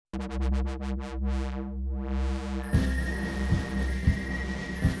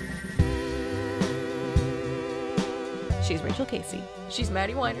She's Rachel Casey. She's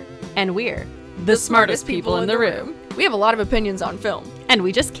Maddie Weiner. And we're the smartest people in the room. We have a lot of opinions on film. And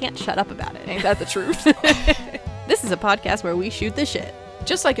we just can't shut up about it. Ain't that the truth? This is a podcast where we shoot the shit.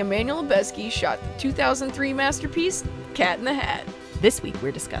 Just like Emmanuel Lubezki shot the 2003 masterpiece, Cat in the Hat. This week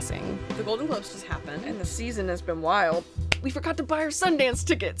we're discussing... The Golden Globes just happened, and the season has been wild. We forgot to buy our Sundance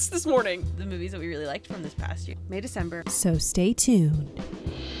tickets this morning. the movies that we really liked from this past year. May, December. So stay tuned.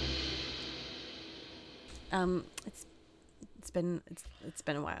 It's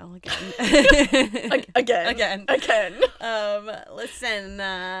been a while again. Again. Listen,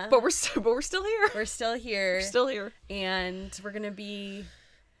 But we're still here. we're still here. We're still here. And we're gonna be...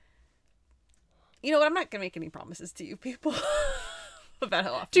 You know what? I'm not gonna make any promises to you people about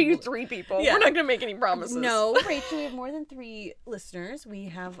how often. To you three people. Yeah. We're not going to make any promises. No, Rachel, we have more than 3 listeners. We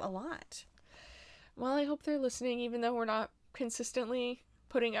have a lot. Well, I hope they're listening, even though we're not consistently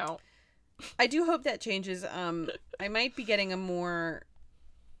putting out. I do hope that changes. I might be getting a more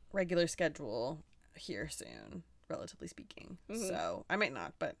regular schedule here soon, relatively speaking. Mm-hmm. So I might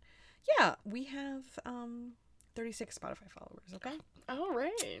not, but yeah, we have 36 Spotify followers. Okay, All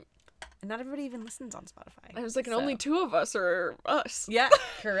right. and not everybody even listens on Spotify. I was like, and so- only 2 of us are us. Yeah,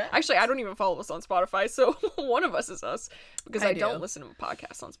 correct. Actually, I don't even follow us on Spotify, so one of us is us. Because I I do. don't listen to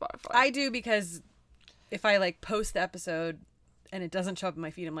podcasts on Spotify. I do because if I like post the episode and it doesn't show up in my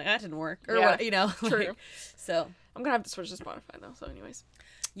feed, I'm like, that didn't work, or Yeah, what, you know. true. Like, so I'm going to have to switch to Spotify, though. So anyways.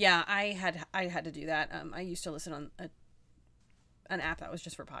 yeah, I had to do that. I used to listen on an app that was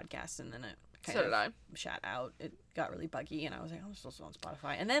just for podcasts, and then it kind So did I. shut out. It got really buggy, and I was like, I'm supposed to on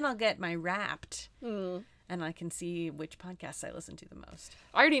Spotify. And then I'll get my Wrapped, and I can see which podcasts I listen to the most.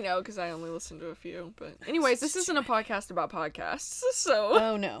 I already know because I only listen to a few. But anyways, this isn't a podcast about podcasts. So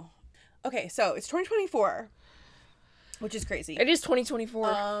Oh, no. Okay, so it's 2024, which is crazy. it is 2024.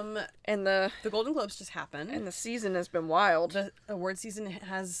 And the The Golden Globes just happened. the season has been wild. The award season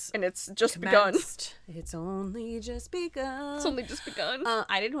has And it's just begun. commenced. It's only just begun. It's only just begun.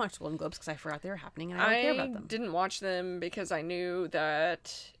 I didn't watch the Golden Globes because I forgot they were happening, and I don't care about them. Didn't watch them because I knew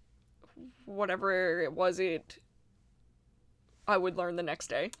that whatever it was, I would learn the next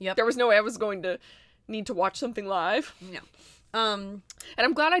day. Yep. There was no way I was going to need to watch something live. No. And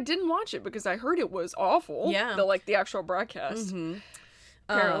I'm glad I didn't watch it because I heard it was awful. Yeah. The actual broadcast.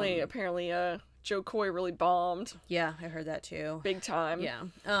 Apparently, Joe Coy really bombed Yeah, I heard that too. big time.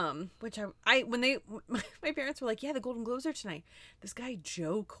 Yeah. Which I when they my parents were like, yeah, the Golden Globes are tonight. This guy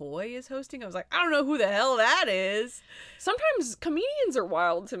Joe Coy is hosting. I was like, I don't know who the hell that is. Sometimes comedians are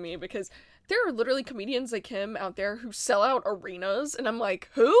wild to me because there are literally comedians like him out there who sell out arenas, and I'm like,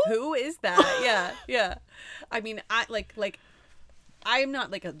 who? Who is that? Yeah, yeah. I mean, I'm not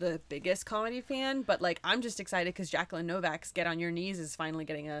like the biggest comedy fan, but like I'm just excited because Jacqueline Novak's Get on Your Knees is finally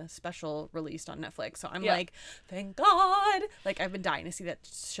getting a special released on Netflix. So I'm Yeah. like, thank God. Like I've been dying to see that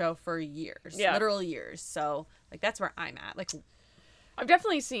show for years, Yeah. literal years. So like that's where I'm at. Like, I've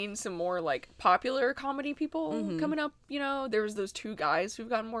definitely seen some more like popular comedy people Mm-hmm. coming up. You know, there was those 2 guys who've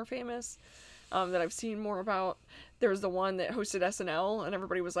gotten more famous that I've seen more about. There was the one that hosted SNL, and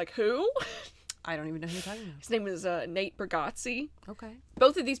everybody was like, "Who?" I don't even know who you're talking His name is Nate Bargatze. about. Okay.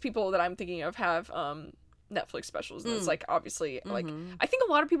 Both of these people that I'm thinking of have Netflix specials, and it's like obviously like I think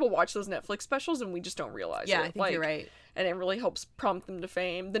a lot of people watch those Netflix specials and we just don't realize. Yeah, it. I think you're right. And it really helps prompt them to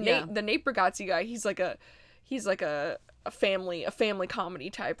fame. The Yeah. Nate Bargatze guy, he's like a family comedy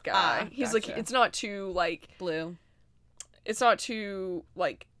type guy. He's like, gotcha. it's not too like Blue. it's not too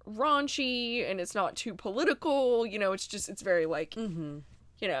like raunchy, and it's not too political, you know. It's very like you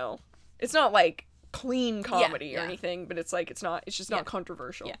know, it's not like clean comedy or yeah. anything, but it's just not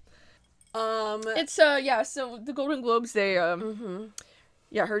controversial. Yeah. It's so the Golden Globes, they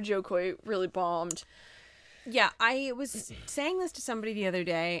I heard Joe Coy really bombed. Yeah, I was saying this to somebody the other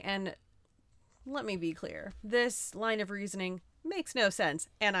day, and let me be clear. This line of reasoning makes no sense,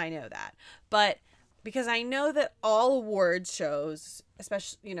 and I know that. But because I know that all awards shows,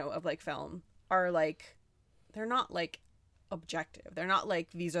 especially, you know, of like film, are like, they're not like objective. They're not like,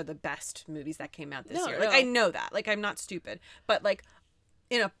 these are the best movies that came out this No, year. Like, no. I know that. Like, I'm not stupid. But like,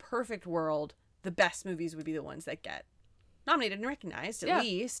 in a perfect world, the best movies would be the ones that get nominated and recognized, at Yeah.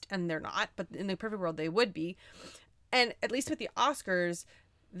 least. And they're not, but in the perfect world, they would be. And at least with the Oscars,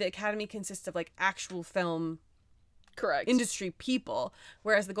 the Academy consists of like actual film Correct. industry people.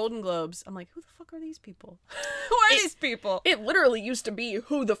 Whereas the Golden Globes, I'm like, who the fuck are these people? Who are these people? It literally used to be,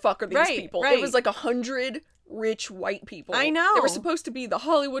 who the fuck are these people? Right. It was like 100 rich white people. I know. They were supposed to be the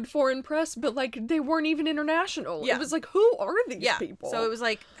Hollywood foreign press, but like they weren't even international. Yeah. It was like, who are these people? So it was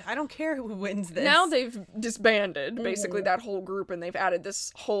like, I don't care who wins this. Now they've disbanded basically that whole group, and they've added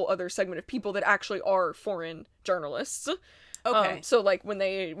this whole other segment of people that actually are foreign journalists. Okay. So like when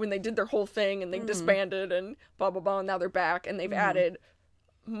they did their whole thing and they disbanded and blah blah blah, and now they're back and they've added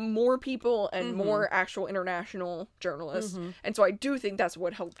more people and more actual international journalists, and so I do think that's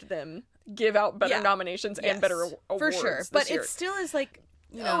what helped them give out better nominations and better awards for sure. this But year. it still is like,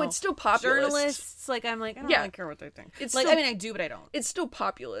 you know, it's still populist. Journalists, like, I'm like, I don't really care what they think. It's like, still- I mean, I do, but I don't. It's still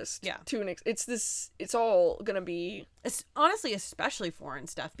populist. Yeah. To an it's all gonna be. It's honestly, especially foreign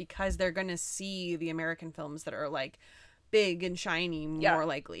stuff, because they're gonna see the American films that are like big and shiny more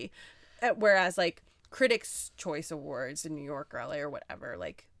likely, whereas like Critics' Choice Awards in New York or LA or whatever,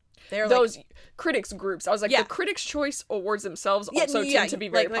 like they're those like, critics groups. I was like, the Critics' Choice Awards themselves also tend to be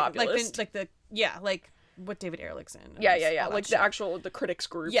very populist. Like what David Ehrlich's in. Yeah. all Like that shit. the critics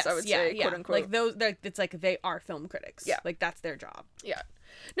groups, Yes, I would say, quote unquote. Like those, it's like they are film critics. Yeah. Like that's their job. Yeah.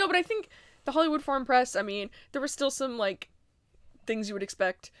 No, but I think the Hollywood Foreign Press, I mean, there were still some, like, things you would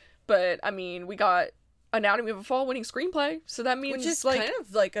expect, but, I mean, we got Anatomy of a Fall winning screenplay, so that means, Which is like, kind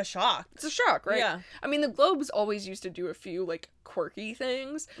of like a shock. it's a shock, right? Yeah. I mean, the Globes always used to do a few, like, quirky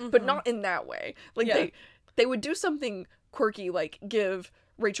things, but not in that way. Like, they would do something quirky, like, give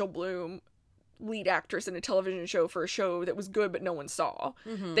Rachel Bloom lead actress in a television show for a show that was good but no one saw.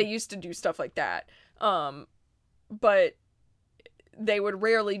 They used to do stuff like that. But they would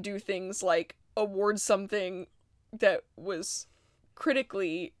rarely do things like award something that was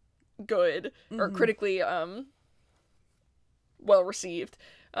critically good or critically well received,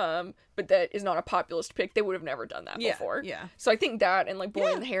 but that is not a populist pick. They would have never done that before. Yeah. So I think that, and like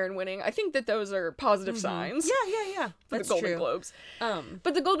Boy and the Heron winning, I think that those are positive signs. Yeah. For That's the Golden true. Globes.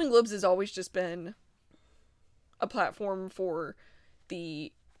 But the Golden Globes has always just been a platform for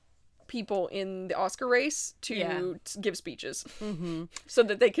the people in the Oscar race to give speeches, so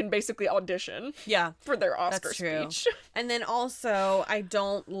that they can basically audition for their Oscar That's true. speech. And then also, I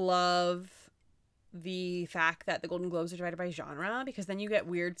don't love the fact that the Golden Globes are divided by genre, because then you get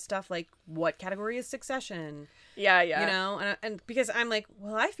weird stuff like, what category is Succession? Yeah. You know, and because I'm like,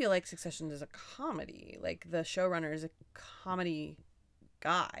 well, I feel like Succession is a comedy. Like, the showrunner is a comedy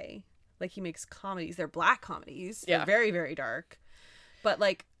guy. Like, he makes comedies. They're black comedies. Yeah. They're very, very dark. But,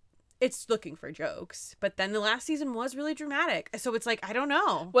 like, it's looking for jokes. But then the last season was really dramatic. So it's like, I don't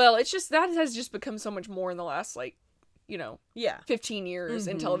know. Well, it's just that has just become so much more in the last, like, you know, 15 years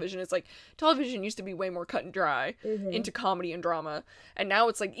in television. It's like, television used to be way more cut and dry into comedy and drama. And now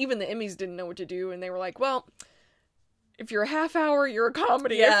it's like, even the Emmys didn't know what to do. And they were like, well, if you're a half hour, you're a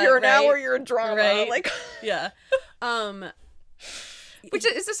comedy. If you're an hour, you're a drama. Right. Like, Yeah. which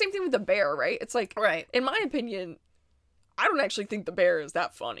is the same thing with The Bear, right? It's like, Right. in my opinion, I don't actually think The Bear is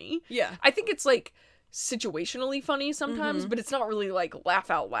that funny. Yeah. I think it's like situationally funny sometimes, but it's not really like laugh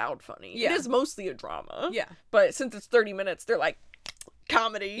out loud funny. Yeah. It is mostly a drama. Yeah. But since it's 30 minutes, they're like,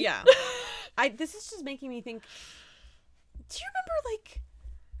 comedy. Yeah. This is just making me think, do you remember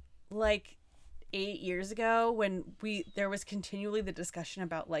like 8 years ago when there was continually the discussion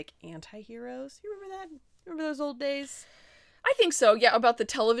about like anti-heroes? You remember that? Remember those old days? I think so, yeah, about the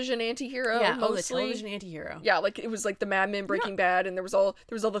television anti-hero, mostly. the television anti-hero. Yeah, like, it was like the Mad Men Breaking Bad, and there was all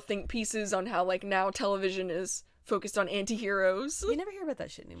the think pieces on how, like, now television is focused on anti-heroes. You never hear about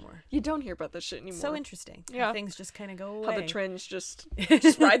that shit anymore. You don't hear about this shit anymore. So interesting. Yeah. How things just kind of go away. How the trends just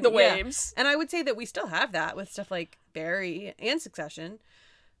ride the waves. And I would say that we still have that with stuff like Barry and Succession.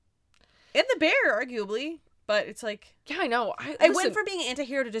 And The Bear, arguably. But it's like, Yeah, I know. I went from being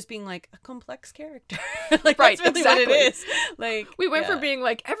anti-hero to just being like a complex character. Like, Right, that's really exactly. what it is. Like, We went from being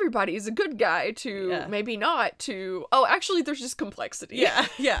like, everybody is a good guy to maybe not to, oh, actually, there's just complexity.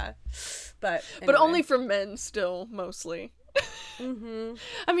 yeah. But But anyway. only for men still, mostly.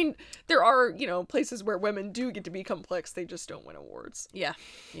 I mean, there are, you know, places where women do get to be complex. They just don't win awards. Yeah.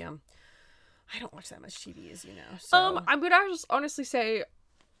 I don't watch that much TV, as you know. So. I would just honestly say,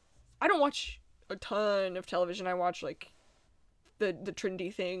 I don't watch a ton of television. I watch like the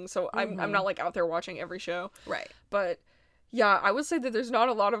trendy things, so I'm not like out there watching every show. Right. But yeah, I would say that there's not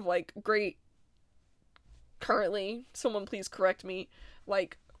a lot of like great, currently, someone please correct me,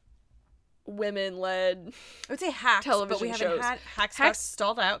 like women-led. I would say Hacks, but we television haven't shows. had Hacks. Got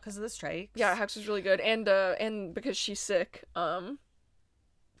stalled out because of the strikes. Yeah, Hacks was really good, and because she's sick,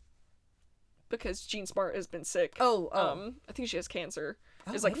 because Jean Smart has been sick. Oh. I think she has cancer.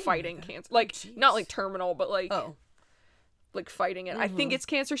 Oh, Is I like didn't know fighting that. cancer, like Jeez. not like terminal, but like Oh. like fighting it. I think it's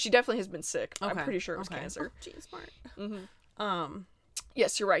cancer. She definitely has been sick. I'm pretty sure it was cancer. Oh, geez, smart.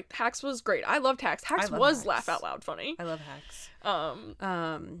 Yes, you're right. Hacks was great. I loved Hacks. Hacks was Hacks. laugh out loud funny. I love Hacks.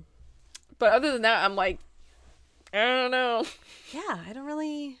 But other than that, I'm like, I don't know. Yeah, I don't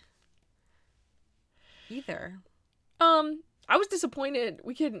really either. I was disappointed.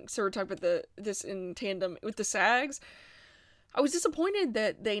 We can sort of talk about this in tandem with the SAGs. I was disappointed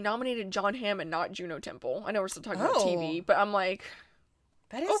that they nominated John Hamm and not Juno Temple. I know we're still talking about TV, but I'm like,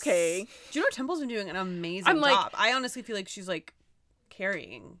 that is okay. Juno Temple's been doing an amazing job. I honestly feel like she's like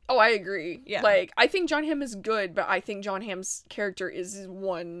carrying. Oh, I agree. Yeah. Like, I think John Hamm is good, but I think John Hamm's character is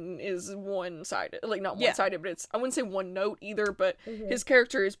one-sided. Like, not one-sided, but I wouldn't say one note either, but his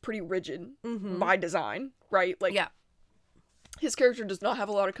character is pretty rigid by design, right? Like, his character does not have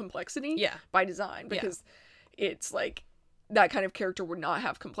a lot of complexity by design, because it's like, that kind of character would not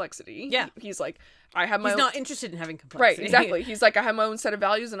have complexity. Yeah. He's like, He's not interested in having complexity. Right, exactly. He's like, I have my own set of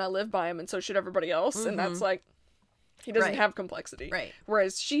values and I live by them, and so should everybody else. And that's like, he doesn't have complexity. Right.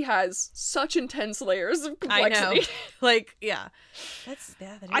 Whereas she has such intense layers of complexity. I know. Like, yeah.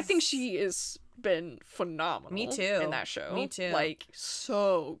 I think she has been phenomenal. Me too. In that show. Me too. Like,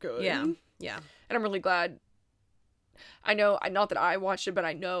 so good. Yeah. Yeah. And I'm really glad. I know, not that I watched it, but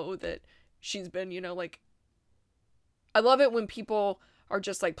I know that she's been, like, I love it when people are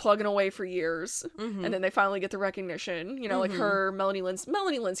just like plugging away for years and then they finally get the recognition, like her, Melanie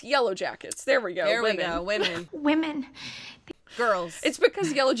Linsky, Yellow Jackets. There we go. Women. Women. Girls. It's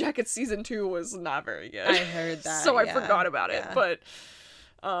because Yellow Jackets season 2 was not very good. I heard that. So I forgot about it. But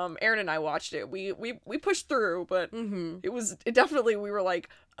Aaron and I watched it. We pushed through, but it definitely, we were like,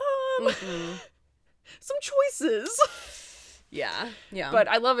 some choices. Yeah. But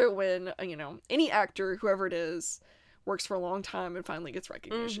I love it when, any actor, whoever it is, works for a long time and finally gets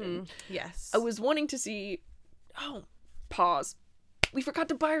recognition. Yes. I was wanting to see... Oh, pause. We forgot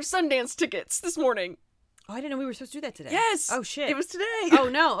to buy our Sundance tickets this morning. Oh, I didn't know we were supposed to do that today. Yes. Oh, shit. It was today. Oh,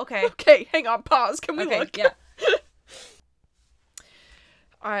 no. Okay. Okay, hang on. Pause. Can we look? Yeah.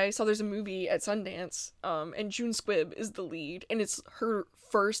 I saw there's a movie at Sundance, and June Squibb is the lead, and it's her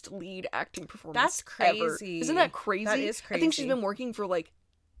first lead acting performance. That's crazy. Ever. Isn't that crazy? That is crazy. I think she's been working for like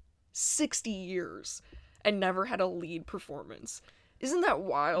 60 years and never had a lead performance. Isn't that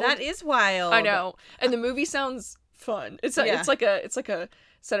wild? That is wild. I know. And the movie sounds fun. It was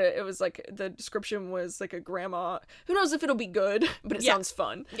like the description was like a grandma. Who knows if it'll be good, but it sounds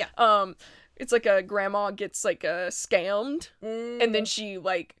fun. Yeah. It's like a grandma gets like scammed and then she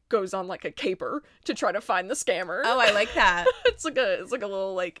like goes on like a caper to try to find the scammer. Oh, I like that. It's like a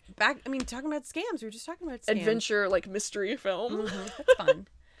little like talking about scams. We were just talking about scams. Adventure like mystery film. That's fun.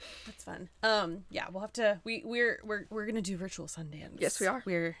 That's fun. Yeah, we'll have to. We're gonna do virtual Sundance. Yes, we are.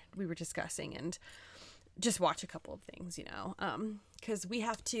 We were discussing and just watch a couple of things, because we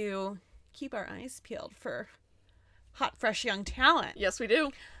have to keep our eyes peeled for hot, fresh young talent. Yes, we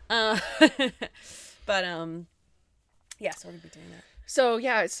do. But yeah, so we're gonna be doing that. So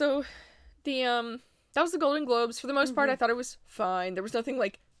yeah, the that was the Golden Globes. For the most part, I thought it was fine. There was nothing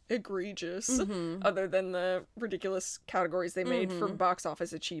like egregious other than the ridiculous categories they made for box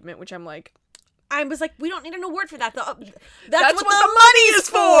office achievement, which I'm like, I was like, we don't need an award for that. That's what the money is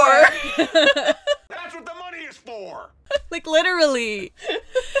for. That's what the money is for. Like literally.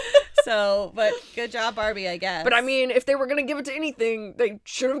 So, but good job, Barbie, I guess. But I mean, if they were gonna give it to anything, they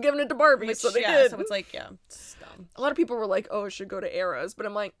should have given it to Barbie. So they did. So it's like, it's dumb. A lot of people were like, "Oh, it should go to Eras," but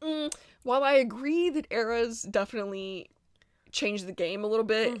I'm like, while I agree that Eras definitely changed the game a little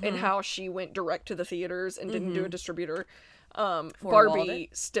bit in how she went direct to the theaters and didn't do a distributor, Barbie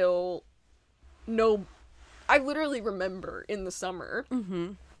still I literally remember in the summer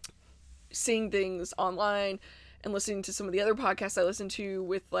seeing things online and listening to some of the other podcasts I listened to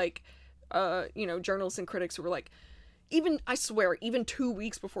with like journalists and critics who were like, even 2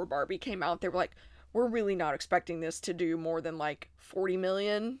 weeks before Barbie came out, they were like, we're really not expecting this to do more than like 40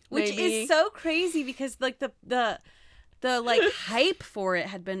 million, maybe. Which is so crazy because like the like hype for it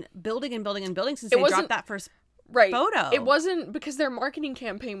had been building and building and building since they dropped that first photo. It wasn't because their marketing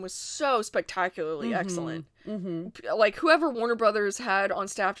campaign was so spectacularly excellent. Like whoever Warner Brothers had on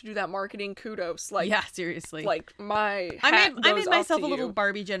staff to do that marketing, kudos. Like, yeah, seriously. Like I made myself a little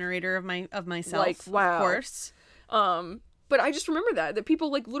Barbie generator of myself. Like, wow. Of course. But I just remember that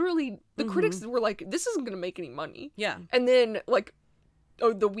people like literally the critics were like, this isn't gonna make any money. Yeah. And then like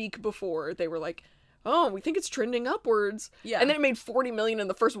the week before they were like, oh, we think it's trending upwards. Yeah. And then it made 40 million in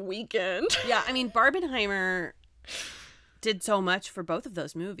the first weekend. Yeah, I mean Barbenheimer did so much for both of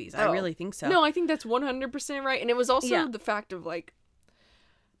those movies. I really think so. No, I think that's 100% right. And it was also the fact of like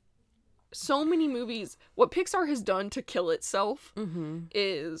so many movies, what Pixar has done to kill itself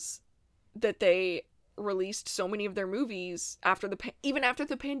is that they released so many of their movies after even after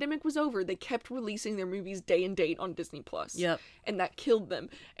the pandemic was over. They kept releasing their movies day and date on Disney Plus. Yep. And that killed them.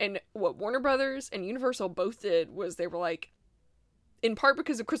 And what Warner Brothers and Universal both did was they were like, in part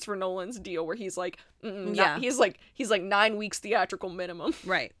because of Christopher Nolan's deal where he's like, he's like 9 weeks theatrical minimum.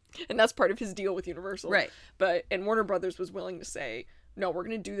 Right. And that's part of his deal with Universal. Right. And Warner Brothers was willing to say, no, we're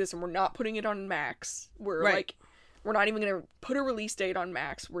going to do this and we're not putting it on Max. We're Right. we're not even going to put a release date on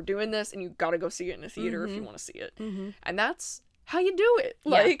Max. We're doing this and you got to go see it in a theater if you want to see it. And that's how you do it.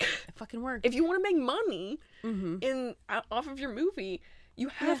 Yeah, Like, it fucking works. if you want to make money off of your movie, you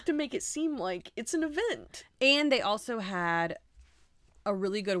have to make it seem like it's an event. And they also had a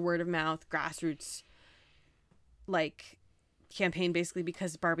really good word of mouth grassroots like campaign, basically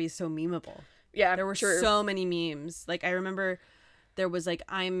because Barbie is so memeable. Yeah, There were so many memes. Like, I remember there was like,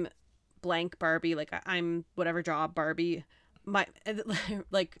 I'm blank Barbie, like I'm whatever job Barbie. My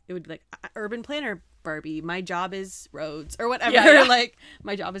like it would be like urban planner Barbie. My job is roads or whatever. Yeah. Like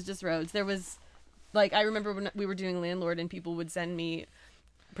my job is just roads. There was like, I remember when we were doing Landlord and people would send me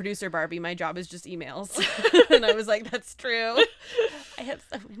producer Barbie, my job is just emails. And I was like, that's true. I have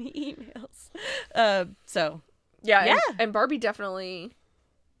so many emails. So yeah. And Barbie definitely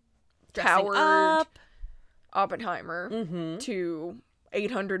dressing powered up. Oppenheimer to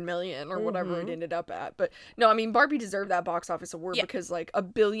 800 million or whatever it ended up at. But no, I mean, Barbie deserved that box office award because like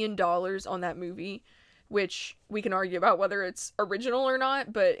 $1 billion on that movie, which we can argue about whether it's original or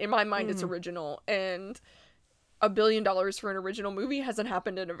not, but in my mind it's original. And $1 billion for an original movie hasn't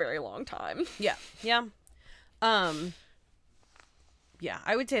happened in a very long time. Yeah. Yeah. Yeah,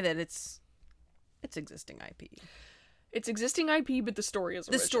 I would say that it's existing IP. It's existing IP, but the story is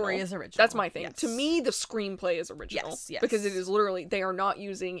original. The story is original. That's my thing. Yes. To me, the screenplay is original. Yes. Because it is literally, they are not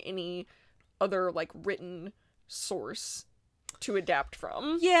using any other, like, written source to adapt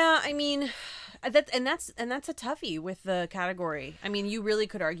from. Yeah, I mean, that's a toughie with the category. I mean, you really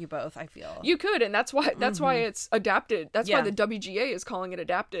could argue both, I feel. You could, and that's why it's adapted. That's why the WGA is calling it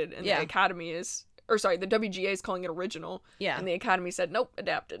adapted, and the Academy is, the WGA is calling it original. Yeah. And the Academy said, nope,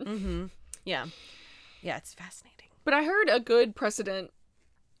 adapted. Yeah. Yeah, it's fascinating. But I heard a good precedent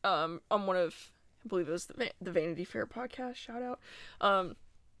on one of, I believe it was the Vanity Fair podcast, shout out.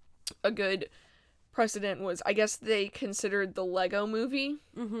 A good precedent was, I guess they considered the Lego movie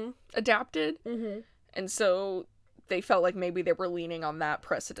adapted. And so they felt like maybe they were leaning on that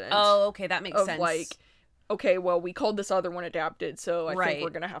precedent. Oh, okay, that makes sense. Like, okay, well, we called this other one adapted, so I think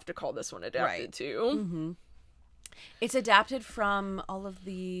we're going to have to call this one adapted too. It's adapted from all of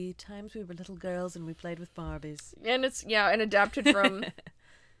the times we were little girls and we played with Barbies. And it's, and adapted from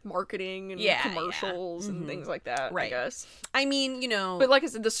marketing and commercials and things like that, I guess. I mean, But like I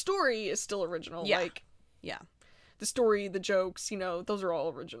said, the story is still original. Yeah. Like, yeah. The story, the jokes, those are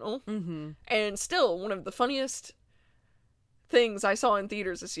all original. And still, one of the funniest things I saw in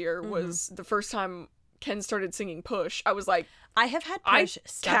theaters this year was the first time Ken started singing Push. I was like, I have had Push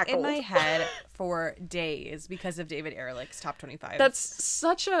stuck in my head for days because of David Ehrlich's Top 25.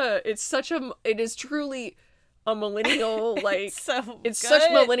 It is truly a millennial, like, it's so such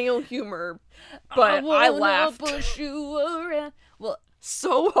good. millennial humor, but I laughed. Push you around. Well,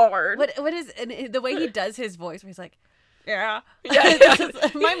 so hard. What is, and the way he does his voice where he's like, yeah. Yeah.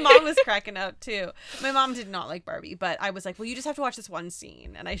 My mom was cracking up too. My mom did not like Barbie, but I was like, well, you just have to watch this one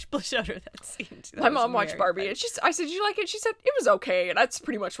scene. And I showed her that scene too. My mom watched Barbie and I said, did you like it? She said, it was okay. And that's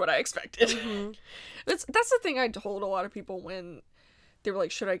pretty much what I expected. That's the thing I told a lot of people when they were like,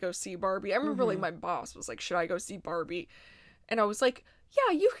 should I go see Barbie? I remember like my boss was like, should I go see Barbie? And I was like,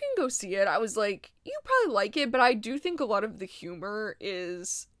 yeah, you can go see it. I was like, you probably like it, but I do think a lot of the humor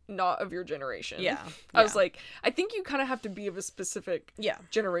is not of your generation. Yeah. I was like, I think you kind of have to be of a specific Yeah.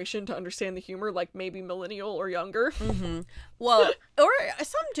 generation to understand the humor, like maybe millennial or younger. Well, or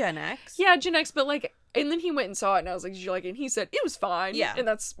some Gen X. Yeah, Gen X, but like, and then he went and saw it and I was like, did you like it? And he said, it was fine. Yeah. And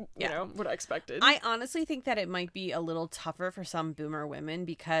that's, you know, what I expected. I honestly think that it might be a little tougher for some boomer women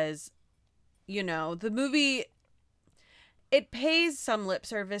because, the movie, it pays some lip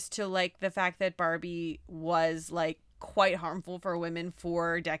service to like the fact that Barbie was like quite harmful for women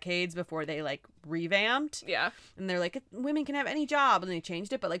for decades before they like revamped. Yeah. And they're like, women can have any job, and they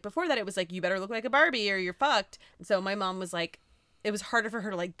changed it. But like before that, it was like, you better look like a Barbie or you're fucked. And so my mom was like, it was harder for her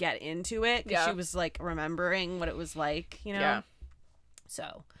to like get into it because she was like remembering what it was like, Yeah. So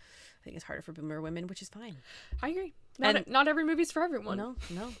I think it's harder for boomer women, which is fine. I agree. Not every movie's for everyone. No.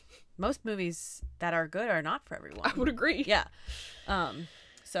 Most movies that are good are not for everyone. I would agree. Yeah.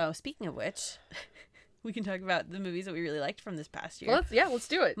 So speaking of which, we can talk about the movies that we really liked from this past year. Well, let's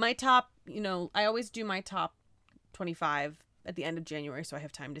do it. My top, I always do my top 25 at the end of January, so I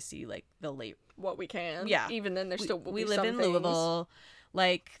have time to see like the late. What we can. Yeah. Even then, there's still will we be live some in things. Louisville.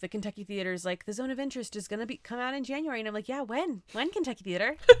 Like the Kentucky Theater's like the Zone of Interest is gonna come out in January, and I'm like, yeah, when Kentucky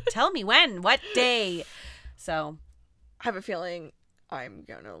Theater? Tell me when, what day? So I have a feeling I'm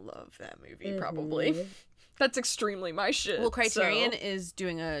gonna love that movie. Probably. That's extremely my shit. Well, Criterion so. is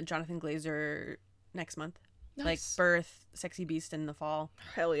doing a Jonathan Glazer next month. Like Nice. Birth, Sexy Beast in the fall,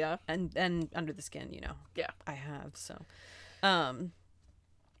 Hell yeah. and Under the Skin. Yeah. I have so.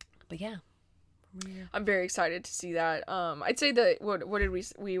 But yeah, I'm very excited to see that. I'd say that what did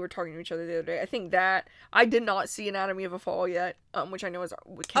we were talking to each other the other day. I think that I did not see Anatomy of a Fall yet, which I know is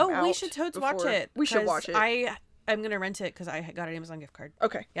came out. we should totes watch before. it. We should 'cause watch it. I'm gonna rent it because I got an Amazon gift card.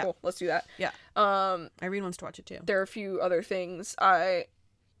 Okay, Yeah. cool. Let's do that. Yeah. Irene wants to watch it too. There are a few other things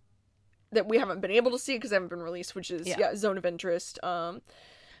that we haven't been able to see because they haven't been released, which is Zone of Interest.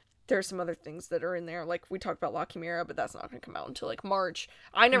 There's some other things that are in there, like we talked about La Chimera, but that's not going to come out until like March.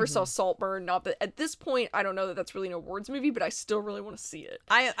 I never saw Saltburn. Not that at this point, I don't know that that's really an awards movie, but I still really want to see it.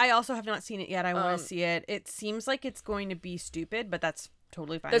 I also have not seen it yet. I want to see it. It seems like it's going to be stupid, but that's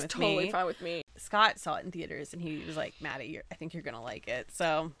totally fine That's with totally me. fine with me. Scott saw it in theaters, and he was like, Maddie, I think you're gonna like it.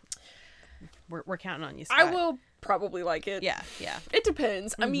 So we're counting on you, Scott. I will probably like it. Yeah. It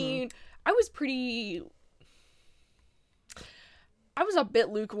depends. I mean, I was a bit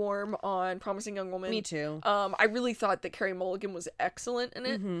lukewarm on Promising Young Woman. Me too. I really thought that Carey Mulligan was excellent in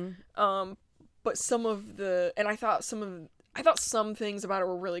it. But I thought some things about it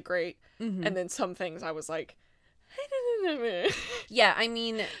were really great, and then some things I was like, Yeah, I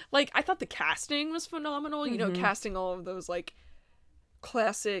mean, like I thought the casting was phenomenal. You know, casting all of those like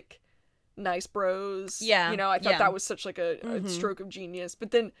classic nice bros. Yeah, I thought yeah. that was such like a stroke of genius.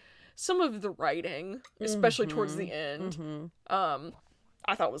 But then some of the writing, especially towards the end,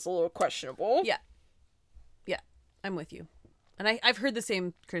 I thought was a little questionable. Yeah, I'm with you. And I've heard the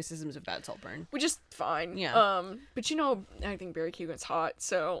same criticisms about Saltburn. Which is fine. Yeah. But I think Barry Keoghan's hot,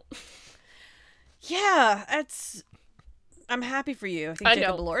 so Yeah, I'm happy for you. I think I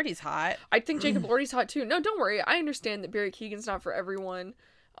Jacob know. Elordi's hot. I think Jacob Elordi's hot too. No, don't worry. I understand that Barry Keoghan's not for everyone.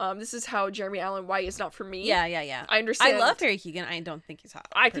 This is how Jeremy Allen White is not for me. Yeah. I understand. I love Barry Keoghan. I don't think he's hot.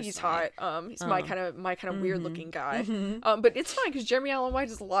 I think he's personally. hot. He's my kind of weird looking guy. But it's fine because Jeremy Allen White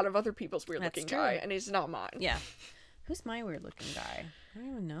is a lot of other people's weird looking That's guy, true. and he's not mine. Yeah. Who's my weird looking guy? I don't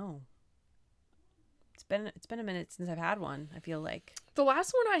even know. It's been a minute since I've had one, I feel like. The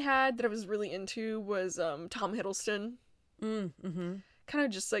last one I had that I was really into was Tom Hiddleston. Kind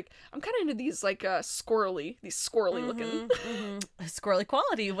of just like I'm kind of into these like squirrely looking Squirrely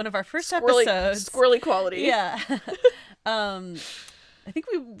Quality, one of our first squirrely episodes. squirrely quality. Yeah. I think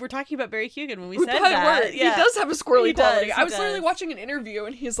we were talking about Barry Keoghan when we We said probably that. were. Yeah. He does have a squirrely He quality. does, I was he literally does. watching an interview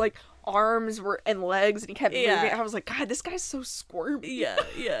and his like arms were and legs and he kept Yeah. moving. I was like, God, this guy's so squirmy.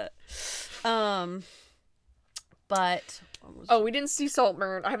 Yeah. But Oh, we didn't see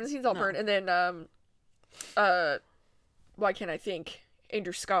Saltburn. I haven't seen Saltburn. And then why can't I think?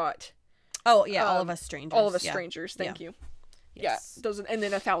 Andrew Scott. All of Us Strangers. All of Us Yeah. Strangers. Thank you. Yes. Yeah, those are, and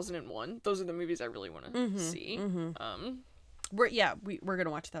then 1001. Those are the movies I really want to see. We're gonna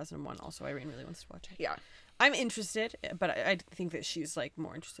watch 1001 also. Irene really wants to watch it. Yeah. I'm interested, but I think that she's like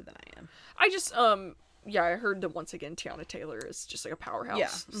more interested than I am. I just I heard that once again Tiana Taylor is just like a powerhouse. Yeah.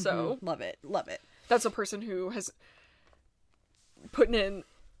 So Love it. that's a person who has put in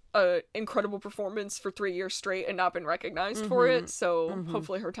a incredible performance for 3 years straight and not been recognized for it. So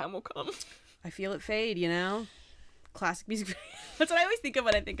hopefully her time will come. I feel it fade, classic music video. That's what I always think of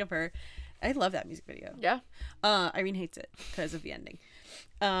when I think of her. I love that music video. Yeah. Irene hates it because of the ending.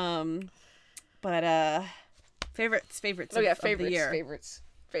 But favorites Oh yeah, of the year.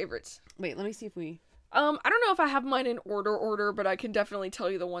 favorites. Wait, let me see if we. I don't know if I have mine in order, but I can definitely tell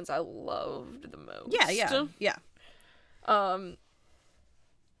you the ones I loved the most. Yeah.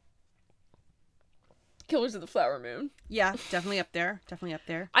 Killers of the Flower Moon. Yeah, definitely up there.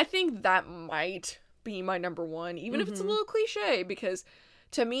 I think that might be my number one, even if it's a little cliche, because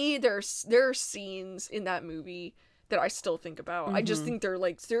to me, there are scenes in that movie that I still think about. I just think there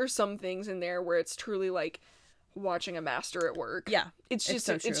are some things in there where it's truly like watching a master at work. Yeah, it's just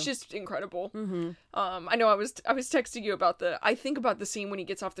so true. it's just incredible. I know I was texting you about I think about the scene when he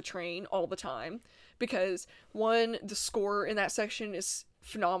gets off the train all the time, because one, the score in that section is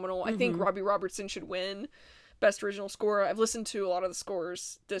phenomenal. I think Robbie Robertson should win Best Original Score. I've listened to a lot of the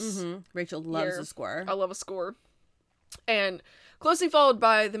scores this Rachel loves year. a score. I love a score. And closely followed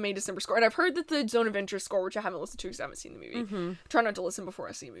by the May December score. And I've heard that the Zone of Interest score, which I haven't listened to because I haven't seen the movie. Try not to listen before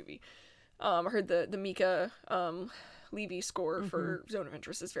I see a movie. I heard the Mika Levy score for Zone of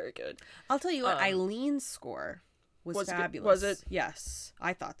Interest is very good. I'll tell you what, Eileen's score was fabulous. Was it? Yes,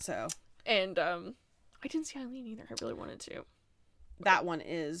 I thought so. And I didn't see Eileen either. I really wanted to. That one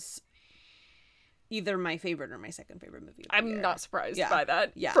is either my favorite or my second favorite movie. I'm not surprised by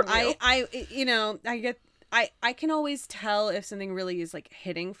that. Yeah, from you. I can always tell if something really is like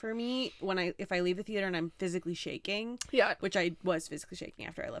hitting for me if I leave the theater and I'm physically shaking. Yeah, which I was physically shaking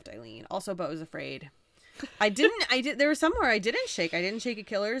after I left Eileen. Also, Beau was Afraid. There was somewhere I didn't shake. I didn't shake at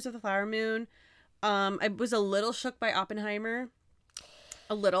Killers of the Flower Moon. I was a little shook by Oppenheimer.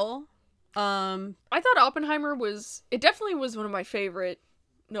 A little. I thought Oppenheimer definitely was one of my favorite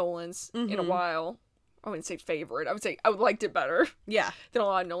Nolans in a while. I wouldn't say favorite. I would say I liked it better. Yeah. Than a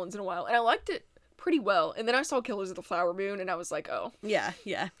lot of Nolans in a while. And I liked it pretty well. And then I saw Killers of the Flower Moon and I was like, oh. Yeah,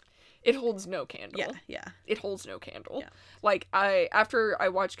 yeah. It holds no candle. Yeah, yeah. It holds no candle. Yeah. Like, after I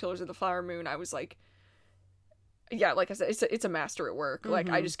watched Killers of the Flower Moon, I was like, yeah, like I said, it's a master at work. Like,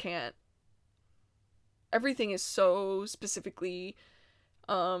 I just can't. Everything is so specifically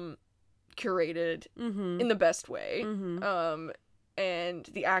curated in the best way. And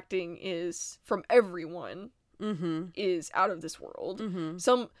the acting is, from everyone, is out of this world.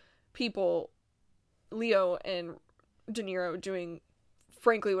 Some people, Leo and De Niro, doing,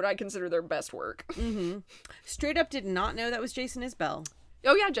 frankly, what I consider their best work. Straight up did not know that was Jason Isbell.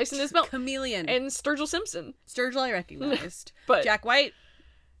 Oh yeah, Jason Isbell. Chameleon. And Sturgill Simpson. Sturgill I recognized. But Jack White.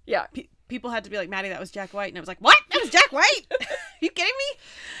 Yeah. People had to be like, Maddie, that was Jack White. And I was like, what? That was Jack White? Are you kidding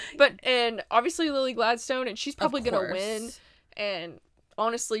me? And obviously Lily Gladstone, and she's probably going to win. And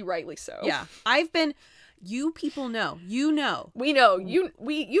honestly, rightly so. Yeah. You people know. We know. You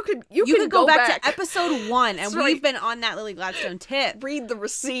could go back to episode 1 and we've been on that Lily Gladstone tip. Read the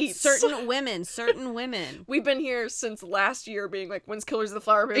receipts. Certain women. We've been here since last year being like, when's Killers of the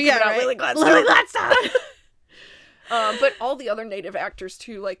Flower Moon coming out? Right? Lily Gladstone. But all the other native actors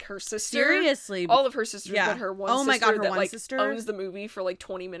too, like her sister. Seriously. All of her sisters, but her one sister. Oh my God, her that, one like, sister owns the movie for like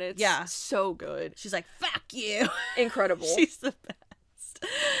 20 minutes. Yeah. So good. She's like, fuck you. Incredible. She's the best.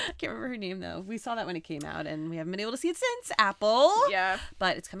 I can't remember her name though. We saw that when it came out and we haven't been able to see it since. Apple. Yeah.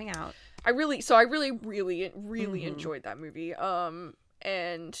 But it's coming out. I really enjoyed that movie.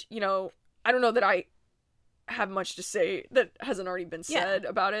 And, you know, I don't know that I have much to say that hasn't already been said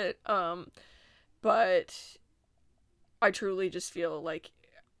about it. But I truly just feel like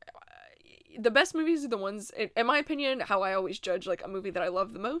the best movies are the ones, in my opinion, how I always judge like a movie that I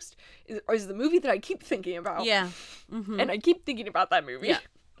love the most is the movie that I keep thinking about. Yeah. And I keep thinking about that movie. Yeah.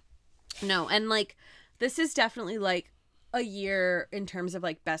 No, and like this is definitely like a year in terms of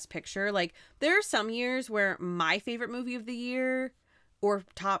like best picture. Like there are some years where my favorite movie of the year or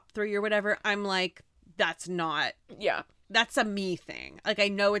top 3 or whatever, I'm like, that's not. Yeah. That's a me thing. Like I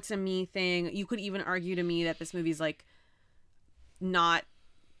know it's a me thing. You could even argue to me that this movie's like not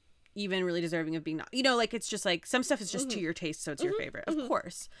even really deserving of being not, you know, like it's just like some stuff is just to your taste, so it's your favorite, of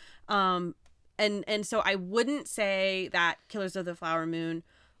course. And so I wouldn't say that Killers of the Flower Moon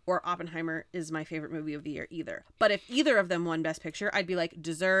or Oppenheimer is my favorite movie of the year either. But if either of them won Best Picture, I'd be like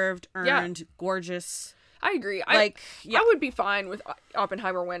deserved, earned, gorgeous. I agree. I would be fine with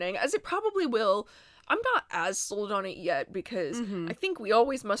Oppenheimer winning, as it probably will. I'm not as sold on it yet because I think we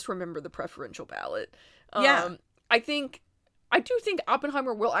always must remember the preferential ballot. I do think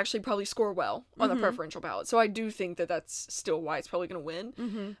Oppenheimer will actually probably score well on the preferential ballot. So I do think that that's still why it's probably going to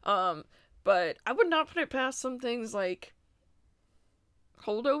win. But I would not put it past some things like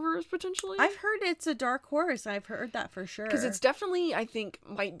Holdovers, potentially. I've heard it's a dark horse. I've heard that for sure. Because it's definitely, I think,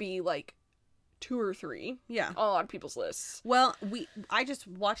 might be like 2 or 3. Yeah. On a lot of people's lists. Well, I just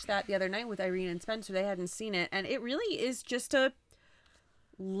watched that the other night with Irene and Spencer. They hadn't seen it. And it really is just a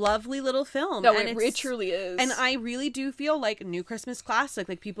lovely little film. No, and it truly is. And I really do feel like new Christmas classic.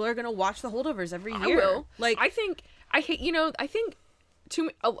 Like people are gonna watch the Holdovers every year. I will. Like I think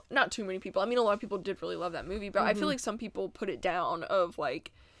not too many people. I mean, a lot of people did really love that movie, but I feel like some people put it down of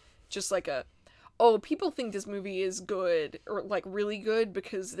like just like people think this movie is good or like really good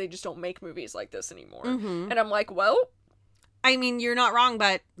because they just don't make movies like this anymore. And I'm like, well, I mean, you're not wrong,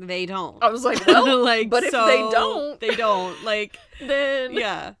 but they don't. I was like, well, like, but if they don't, like, then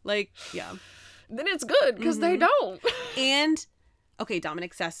yeah, then it's good because they don't. And okay,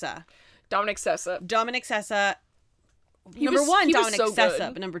 Dominic Sessa. Number 1, Dominic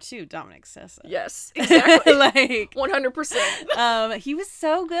Sessa, but number 2, Dominic Sessa. Yes, exactly. Like 100%. He was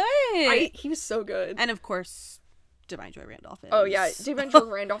so good. He was so good, and of course, Da'Vine Joy Randolph is. Oh yeah, Da'Vine Joy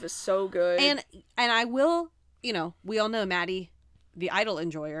Randolph is so good. And I will. You know, we all know Maddie, the Idol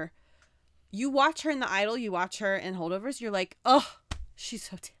enjoyer. You watch her in The Idol, you watch her in Holdovers, you're like, oh, she's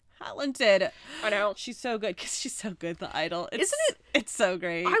so talented. I know. She's so good because she's so good. The Idol, Isn't it? It's so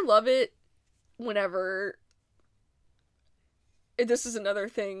great. I love it whenever. This is another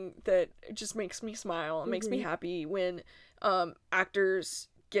thing that just makes me smile and makes me happy when actors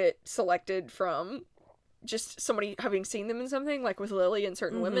get selected from just somebody having seen them in something, like with Lily and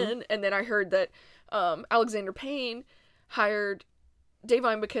certain women. And then I heard that Alexander Payne hired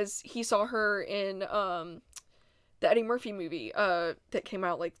Da'Vine because he saw her in the Eddie Murphy movie that came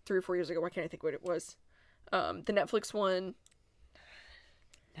out like 3 or 4 years ago. Why can't I think what it was? The Netflix one.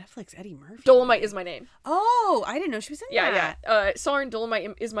 Netflix Eddie Murphy. Dolomite Is My Name. Oh, I didn't know she was in that. Yeah. Saw her in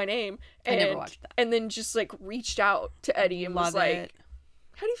Dolomite Is My Name. And, I never watched that. And then just like reached out to Eddie and was Love like, it.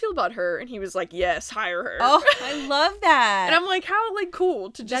 how do you feel about her? And he was like, yes, hire her. Oh, I love that. And I'm like, how like cool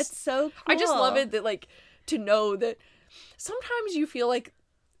to just. That's so cool. I just love it that like to know that sometimes you feel like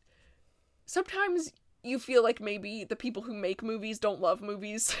maybe the people who make movies don't love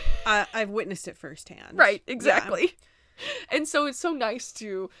movies. I've witnessed it firsthand. Right, exactly. And so it's so nice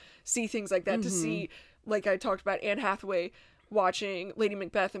to see things like that, to see, like I talked about, Anne Hathaway watching Lady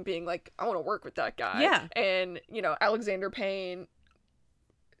Macbeth and being like, I want to work with that guy. Yeah. And, you know, Alexander Payne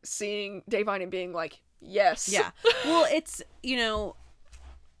seeing Da'Vine and being like, yes. Yeah. Well, it's, you know,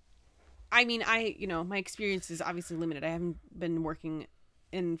 I mean, my experience is obviously limited. I haven't been working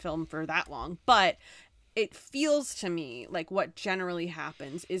in film for that long, but it feels to me like what generally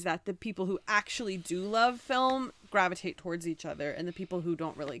happens is that the people who actually do love film gravitate towards each other, and the people who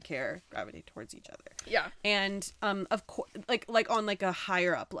don't really care gravitate towards each other. Yeah. And of course, like on like a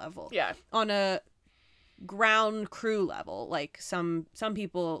higher up level. Yeah. On a ground crew level, like some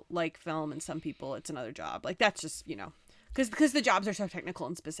people like film and some people it's another job. Like that's just, you know, because the jobs are so technical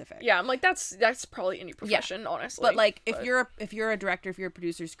and specific. Yeah, I'm like that's probably any profession, honestly. But like if you're a director, if you're a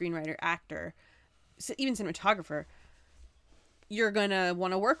producer, screenwriter, actor, even cinematographer, you're gonna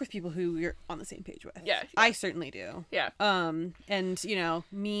want to work with people who you're on the same page with. Yeah. I certainly do. Yeah. And you know,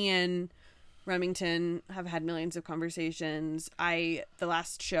 me and Remington have had millions of conversations. The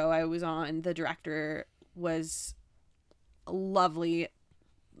last show I was on, the director was lovely,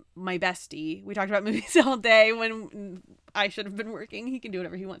 my bestie. We talked about movies all day when I should have been working. He can do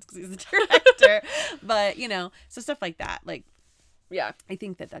whatever he wants because he's the director. But you know, so stuff like that, like, yeah, I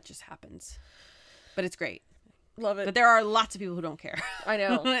think that just happens. But it's great. Love it. But there are lots of people who don't care. I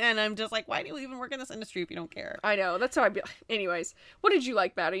know. And I'm just like, why do you even work in this industry if you don't care? I know. That's how I'd be. Anyways, what did you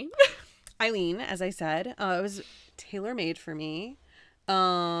like, Maddie? Eileen, as I said, it was tailor-made for me.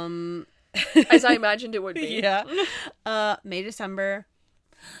 As I imagined it would be. Yeah. May, December.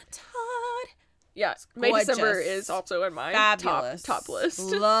 Todd. Yeah. May, Gorgeous. December is also in my Fabulous. top list.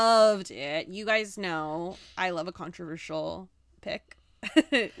 Loved it. You guys know I love a controversial pick.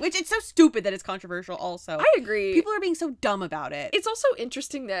 Which it's so stupid that it's controversial also. I agree. People are being so dumb about it. It's also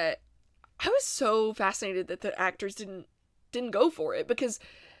interesting that I was so fascinated that the actors didn't go for it because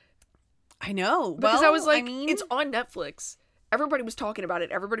I know. Because well, I was like, I mean, it's on Netflix. Everybody was talking about it.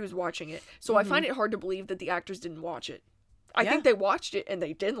 Everybody was watching it. So I find it hard to believe that the actors didn't watch it. I think they watched it and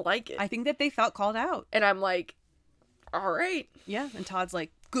they didn't like it. I think that they felt called out. And I'm like, all right. Yeah. And Todd's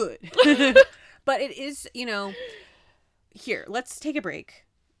like, good. But it is, you know, here, let's take a break.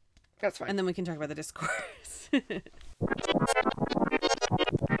 That's fine. And then we can talk about the discourse.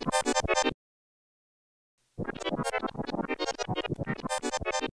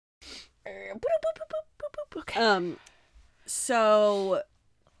 Okay. So,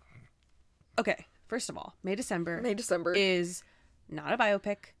 okay. First of all, May December is not a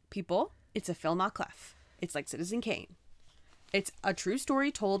biopic, people. It's a film à clef. It's like Citizen Kane. It's a true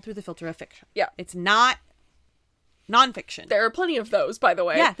story told through the filter of fiction. Yeah. It's not nonfiction. There are plenty of those, by the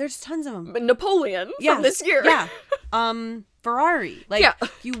way. Yeah, there's tons of them. Napoleon from this year. Yeah. Ferrari. Like, Yeah.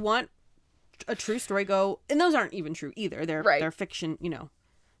 you want a true story, go, and those aren't even true either. They're fiction, you know,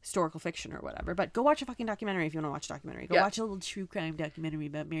 historical fiction or whatever. But go watch a fucking documentary if you want to watch a documentary. Go watch a little true crime documentary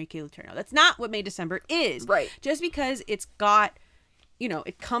about Mary Kay Letourneau. That's not what May December is. Right. Just because it's got, you know,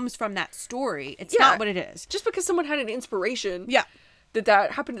 it comes from that story. It's not what it is. Just because someone had an inspiration. Yeah.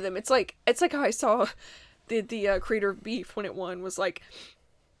 That happened to them. It's like how I saw the creator of Beef when it won was like,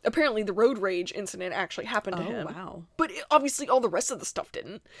 apparently the road rage incident actually happened to him. Wow. But obviously all the rest of the stuff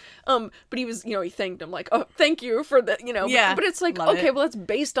didn't. But he was, you know, he thanked him like, oh, thank you for the, you know. Yeah. But it's like, Love okay, it. well, that's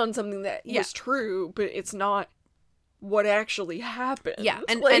based on something that was true, but it's not what actually happened. Yeah.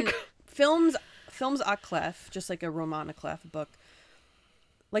 And, like, and films à clef, just like a roman à clef book,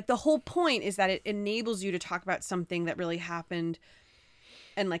 like the whole point is that it enables you to talk about something that really happened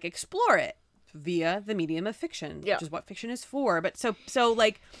and like explore it via the medium of fiction, which is what fiction is for. But so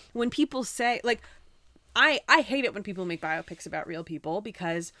like when people say, like, I hate it when people make biopics about real people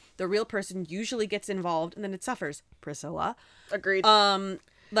because the real person usually gets involved and then it suffers. Priscilla. Agreed.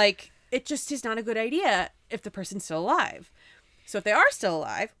 Like, it just is not a good idea if the person's still alive. So if they are still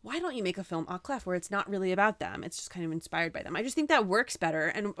alive, why don't you make a film, Au Clef, where it's not really about them? It's just kind of inspired by them. I just think that works better.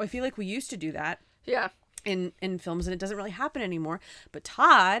 And I feel like we used to do that Yeah. in films, and it doesn't really happen anymore. But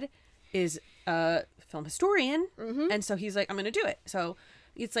Todd is a film historian, and so he's like, I'm going to do it. So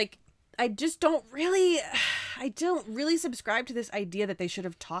it's like, I don't really subscribe to this idea that they should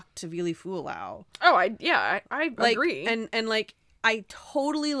have talked to Vili Fualau. Oh, I Like, agree. And like, I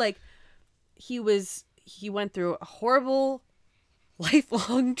totally, like, he went through a horrible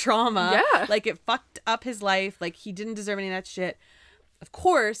lifelong trauma. Yeah. Like, it fucked up his life. Like, he didn't deserve any of that shit. Of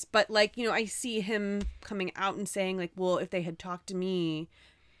course, but, like, you know, I see him coming out and saying, like, well, if they had talked to me,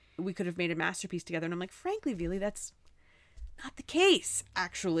 we could have made a masterpiece together. And I'm like, frankly, Vili, that's not the case,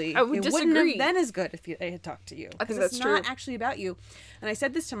 actually. I would it disagree. wouldn't have been as good if they had talked to you. I think 'Cause that's it's true. not actually about you. And I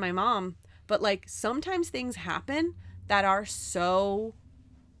said this to my mom, but, like, sometimes things happen that are so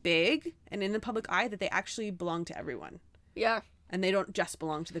big and in the public eye that they actually belong to everyone. Yeah. And they don't just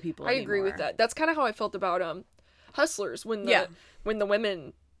belong to the people I agree with anymore. that. That's kind of how I felt about Hustlers when the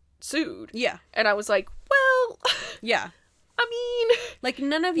women sued. Yeah. And I was like, well, Yeah. I mean, Like,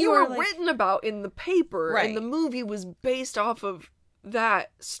 none of you you are, were like... written about in the paper, Right. and the movie was based off of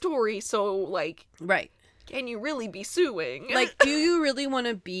that story, so, like, Right. can you really be suing? Like, do you really want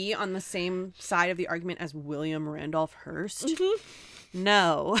to be on the same side of the argument as William Randolph Hearst?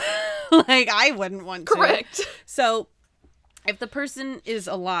 No. Like, I wouldn't want to. Correct. So, if the person is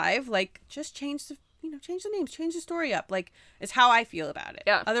alive, like, just change the names, change the story up. Like, it's how I feel about it.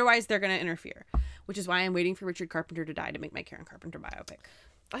 Yeah. Otherwise, they're going to interfere. Which is why I'm waiting for Richard Carpenter to die to make my Karen Carpenter biopic.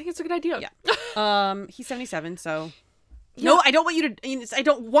 I think it's a good idea. Yeah. He's 77, so... No, I don't want you to... I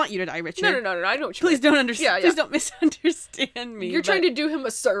don't want you to die, Richard. No, I know what you Please mean. don't understand. Yeah. Please don't misunderstand me. You're trying to do him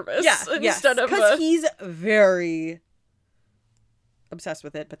a service instead of because he's very obsessed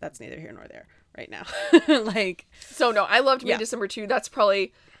with it, but that's neither here nor there right now. Like, So, no, I loved May Yeah. December 2. That's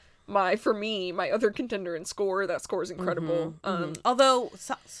probably my other contender in score. That score is incredible. although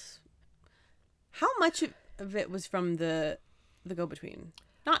how much of it was from the Go-Between?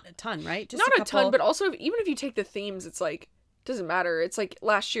 Not a ton, right? Just Not a ton, couple- but also even if you take the themes, it's like, doesn't matter. It's like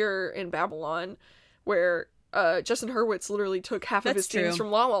last year in Babylon where Justin Hurwitz literally took half of That's his themes true.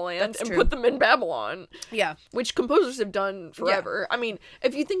 from La La Land That's and true. put them in Babylon, yeah, which composers have done forever. I mean,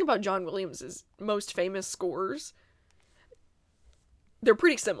 if you think about John Williams' most famous scores, they're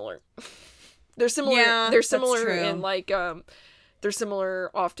pretty similar. They're similar. Yeah, they're that's similar true. in like they're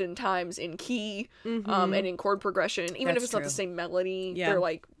similar oftentimes in key and in chord progression. Even if That's it's not the true. same melody, Yeah. they're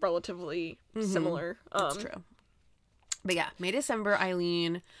like relatively similar. that's true. But yeah, May December,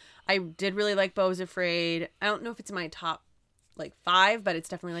 Eileen. I did really like Beau is Afraid. I don't know if it's in my top like 5, but it's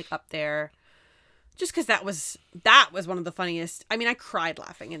definitely like up there. Just because that was one of the funniest. I mean, I cried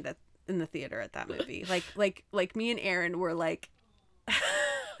laughing in the theater at that movie. Like me and Aaron were like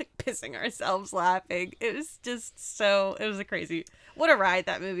pissing ourselves laughing. It was just it was a crazy, what a ride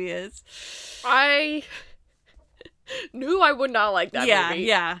that movie is. I knew I would not like that movie.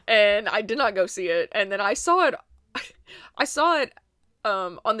 Yeah. And I did not go see it. And then I saw it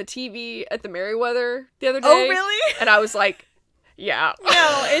on the TV at the Merriweather the other day. Oh, really? And I was like, yeah.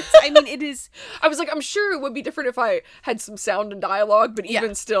 No, it is. I was like, I'm sure it would be different if I had some sound and dialogue, but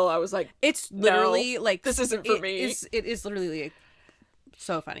even still, I was like, It's literally No, like this isn't for me. It is literally like,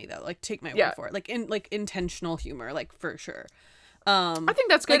 so funny though. Like, take my Yeah. word for it. Like intentional humor, like for sure. I think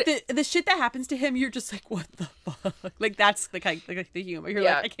that's good. Like the shit that happens to him, you're just like, what the fuck? Like that's the kind like the humor. You're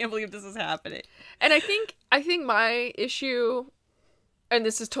Yeah. like, I can't believe this is happening. And I think my issue, and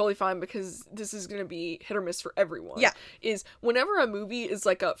this is totally fine because this is going to be hit or miss for everyone. Yeah. Is whenever a movie is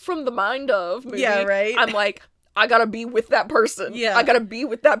like a from the mind of movie, Yeah, right. I'm like, I gotta be with that person. Yeah. I gotta be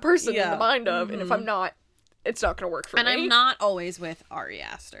with that person in Yeah. the mind of. And if I'm not, it's not going to work for And me. I'm not always with Ari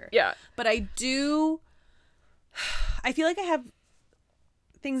Aster. Yeah. But I feel like I have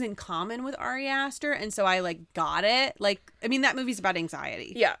things in common with Ari Aster, and so I like got it. Like, I mean, that movie's about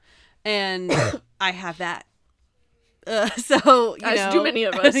anxiety. Yeah. And I have that. So, you As know, do many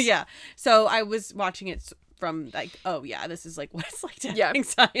of us. Yeah. So I was watching it from like, oh yeah, this is like what it's like to have Yeah.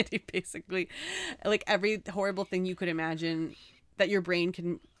 anxiety, basically. Like every horrible thing you could imagine that your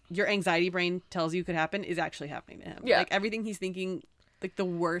anxiety brain tells you could happen is actually happening to him. Yeah. Like everything he's thinking, like the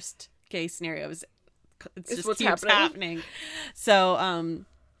worst case scenario is It's just what's keeps happening. happening. So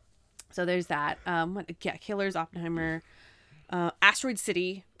there's that. Killers, Oppenheimer, Asteroid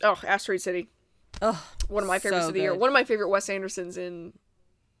City. Oh, Asteroid City. Oh, One of my favorites so of the year. good. One of my favorite Wes Andersons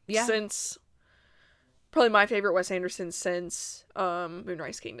Yeah. since probably my favorite Wes Anderson since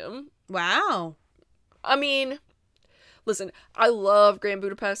Moonrise Kingdom. Wow. I mean, listen, I love Grand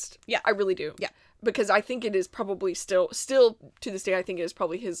Budapest. Yeah. I really do. Yeah. Because I think it is probably still to this day, I think it is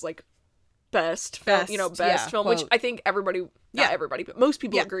probably his, like, best film, film, which I think not everybody, but most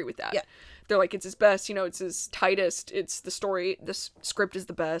people agree with that. Yeah. They're like, it's his best, it's his tightest, it's the story, the script is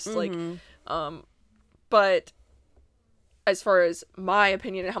the best, like, but as far as my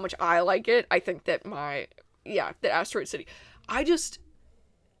opinion and how much I like it, I think that that Asteroid City,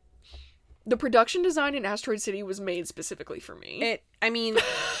 the production design in Asteroid City was made specifically for me.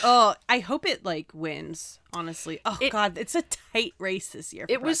 I hope it, like, wins, honestly. God, it's a tight race this year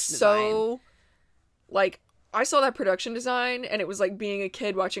for it was production design. Like, I saw that production design, and it was like being a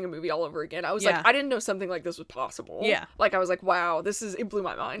kid watching a movie all over again. I was like, I didn't know something like this was possible. Yeah. Like, I was like, wow, it blew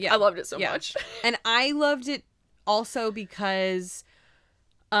my mind. Yeah. I loved it so much. And I loved it also because,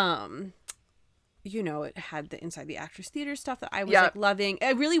 it had the Inside the Actors Theater stuff that I was like loving.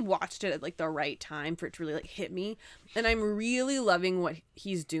 I really watched it at like the right time for it to really like hit me. And I'm really loving what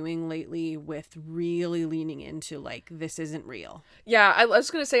he's doing lately with really leaning into like, this isn't real. Yeah, I was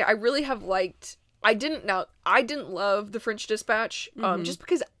going to say, I really have liked, I didn't love The French Dispatch, just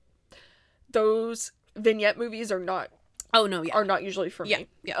because those vignette movies are not usually for me.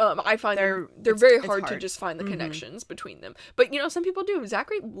 Yeah. I find they're very hard to just find the connections between them. But some people do.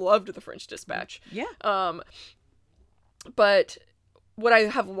 Zachary loved The French Dispatch. Yeah. But what I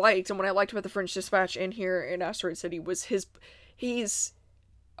have liked and what I liked about The French Dispatch in here in Asteroid City was he's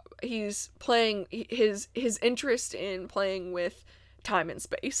playing his interest in playing with time and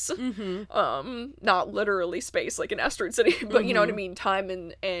space. Not literally space like in Asteroid City, but you know what I mean, time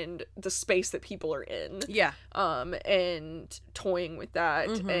and the space that people are in. Yeah. And toying with that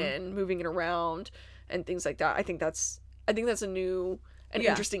and moving it around and things like that. I think that's a new and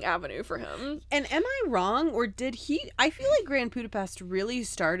interesting avenue for him. And am I wrong, or I feel like Grand Budapest really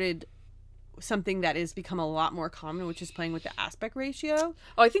started something that has become a lot more common, which is playing with the aspect ratio.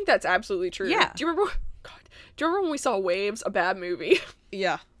 Oh, I think that's absolutely true. Yeah. Do you remember when we saw Waves, a bad movie?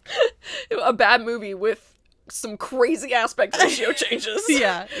 Yeah. A bad movie with some crazy aspect ratio changes.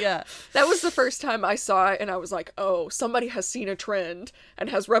 Yeah. That was the first time I saw it, and I was like, oh, somebody has seen a trend and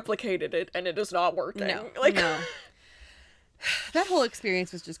has replicated it, and it is not working. No. That whole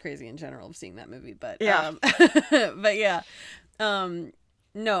experience was just crazy in general of seeing that movie, but yeah.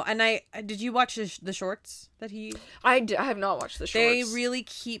 No, and did you watch the shorts that he... I have not watched the shorts. They really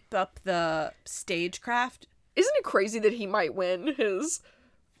keep up the stagecraft. Isn't it crazy that he might win his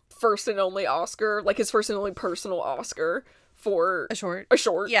first and only Oscar, like his first and only personal Oscar for a short?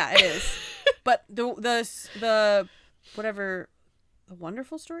 Yeah, it is. But the whatever, the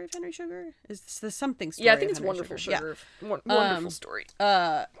Wonderful Story of Henry Sugar is the something story. Yeah, I think it's Henry Wonderful Sugar. Wonderful Story.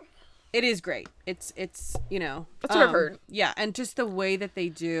 It is great. It's that's what I've heard. Yeah, and just the way that they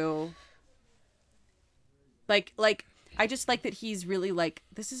do, like I just like that he's really like,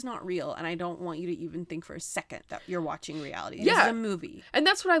 this is not real, and I don't want you to even think for a second that you're watching reality. This is a movie. And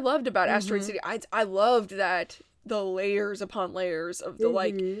that's what I loved about Asteroid City. I loved that the layers upon layers of the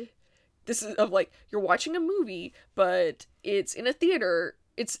like, this is of like, you're watching a movie, but it's in a theater.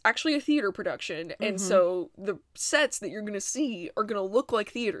 It's actually a theater production, and so the sets that you're gonna see are gonna look like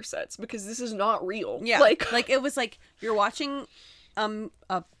theater sets because this is not real. Yeah, like it was like you're watching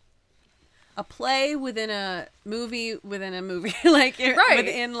a play within a movie within a movie, like right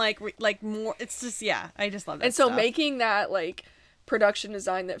within like more. It's just I just love that. And so making that like production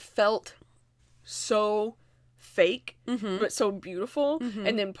design that felt so fake but so beautiful,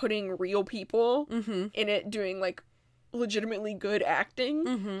 and then putting real people in it doing like legitimately good acting.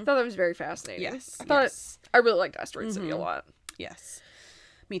 I thought that was very fascinating. Yes. I really liked Asteroid City a lot. Yes.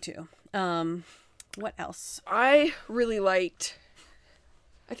 Me too. What else? I really liked,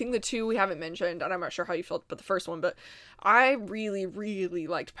 I think the two we haven't mentioned, and I'm not sure how you felt about the first one, but I really, really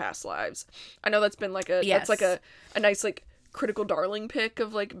liked Past Lives. I know that's been like that's like a nice like critical darling pick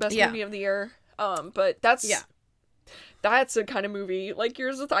of like best movie of the year. But that's a kind of movie like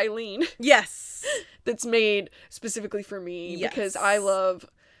yours with Eileen. Yes. That's made specifically for me because I love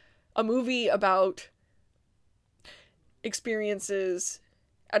a movie about experiences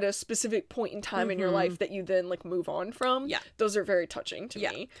at a specific point in time in your life that you then like move on from. Yeah. Those are very touching to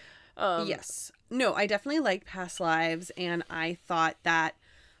me. Yes. No, I definitely liked Past Lives, and I thought that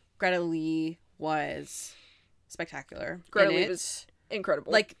Greta Lee was spectacular. Greta Lee was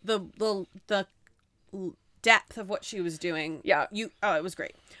incredible. Like the depth of what she was doing. Yeah. It was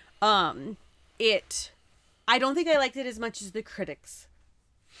great. I don't think I liked it as much as the critics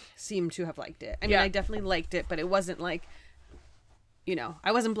seem to have liked it. I mean, I definitely liked it, but it wasn't like,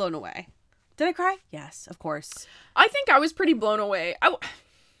 I wasn't blown away. Did I cry? Yes, of course. I think I was pretty blown away.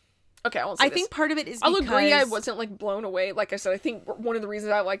 Okay, I won't say I this. think part of it is I'll because... agree I wasn't, like, blown away. Like I said, I think one of the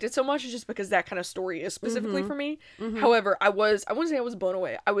reasons I liked it so much is just because that kind of story is specifically for me. However, I wouldn't say I was blown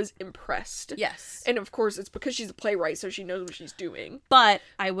away. I was impressed. Yes. And, of course, it's because she's a playwright, so she knows what she's doing. But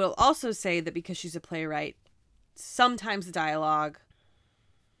I will also say that because she's a playwright, sometimes the dialogue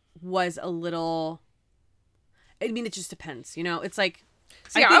was a little... I mean, it just depends, you know? It's like...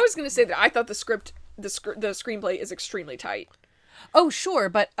 So, yeah, I was going to say that I thought the screenplay is extremely tight. Oh, sure,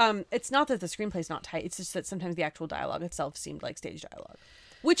 but it's not that the screenplay's not tight. It's just that sometimes the actual dialogue itself seemed like stage dialogue,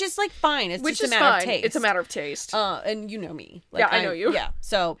 which is like fine. It's just a matter of taste. It's a matter of taste. And you know me. Like, yeah, I know you. Yeah,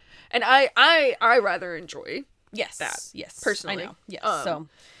 so and I rather enjoy that. Yes, personally. I know. Yes.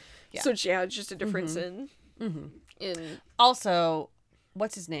 Yeah. So yeah, it's just a difference in also,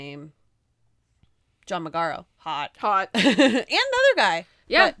 what's his name? John Magaro, hot, and the other guy.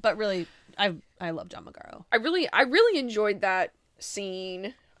 Yeah, but really, I love John Magaro. I really enjoyed that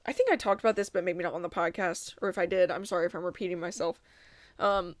scene. I think I talked about this, but maybe not on the podcast, or if I did, I'm sorry if I'm repeating myself.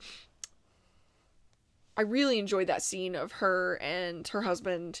 I really enjoyed that scene of her and her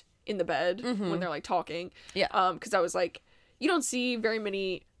husband in the bed when they're like talking. Yeah. Because I was like, you don't see very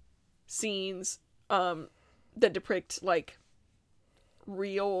many scenes that depict like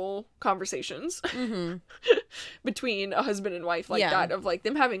real conversations between a husband and wife like that, of like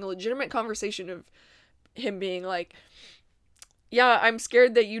them having a legitimate conversation of him being like, yeah, I'm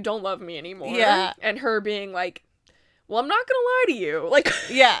scared that you don't love me anymore. Yeah. And her being like, well, I'm not gonna lie to you. Like,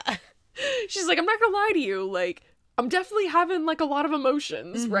 yeah. She's like, I'm not gonna lie to you. Like, I'm definitely having like a lot of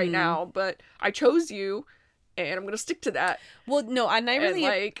emotions right now, but I chose you and I'm gonna stick to that. Well, no, and I really,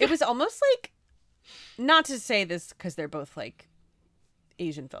 like... it was almost like, not to say this because they're both like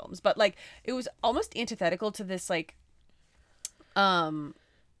Asian films, but like it was almost antithetical to this like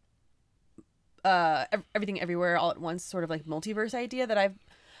Everything Everywhere All at Once sort of like multiverse idea that I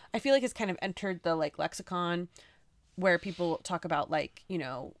feel like has kind of entered the like lexicon, where people talk about like, you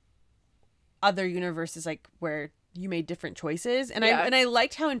know, other universes like where you made different choices, and I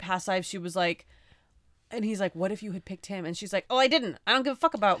liked how in Past Lives she was like, and he's like, what if you had picked him? And she's like, oh, I didn't. I don't give a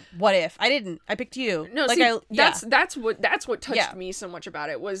fuck about what if. I didn't. I picked you. No, like, see, that's what touched me so much about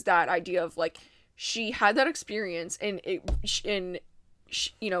it, was that idea of like, she had that experience and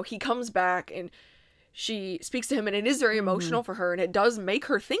you know, he comes back and she speaks to him and it is very emotional for her, and it does make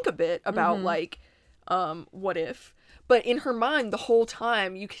her think a bit about like, what if. But in her mind the whole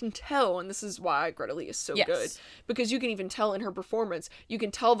time you can tell, and this is why Greta Lee is so good, because you can even tell in her performance, you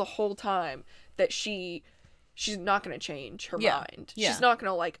can tell the whole time that she's not going to change her mind. She's not going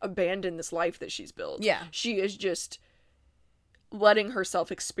to like abandon this life that she's built. Yeah. She is just letting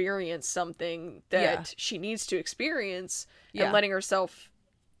herself experience something that she needs to experience, and letting herself,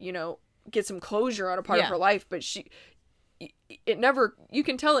 you know, get some closure on a part of her life. But you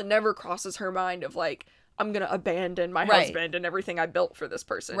can tell it never crosses her mind of like, I'm going to abandon my husband and everything I built for this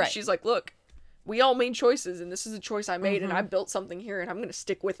person. Right. She's like, look, we all made choices, and this is a choice I made, and I built something here, and I'm going to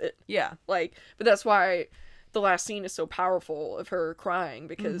stick with it. Yeah. Like, but that's why the last scene is so powerful of her crying,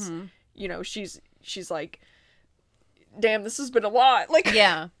 because, you know, she's like, damn, this has been a lot. Like,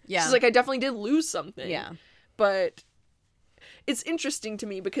 she's like, I definitely did lose something. Yeah. But it's interesting to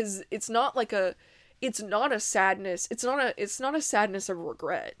me because it's not a sadness. It's not a sadness of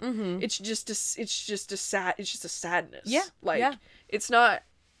regret. It's just a sadness. Yeah. Like, it's not,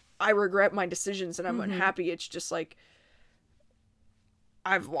 I regret my decisions and I'm unhappy. It's just like,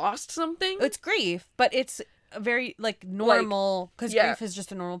 I've lost something. It's grief, but it's a very like normal, because grief is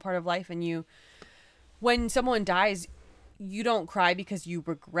just a normal part of life. And when someone dies, you don't cry because you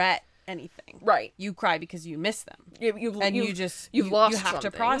regret anything. Right. You cry because you miss them. You've lost you have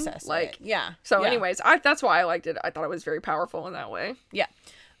to process it. Yeah. So anyways, that's why I liked it. I thought it was very powerful in that way. Yeah.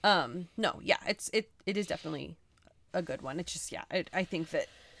 It is definitely a good one. It's just I think that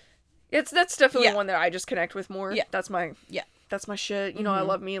that's definitely one that I just connect with more. Yeah. That's my shit. You know, I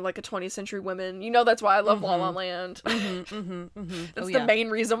love me like a 20th century woman. You know, that's why I love La La Land. That's the main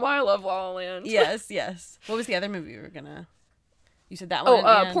reason why I love La La Land. Yes. What was the other movie you said that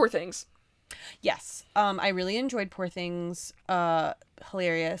one? Poor Things. Yes. I really enjoyed Poor Things.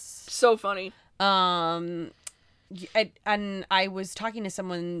 Hilarious. So funny. And I was talking to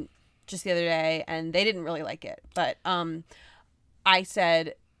someone just the other day, and they didn't really like it. But I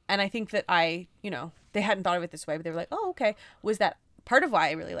said, and I think that they hadn't thought of it this way, but they were like, oh, okay. Was that part of why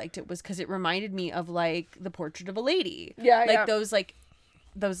I really liked it was because it reminded me of like The Portrait of a Lady. Yeah. Like those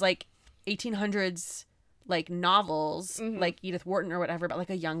 1800s like novels, like Edith Wharton or whatever, about like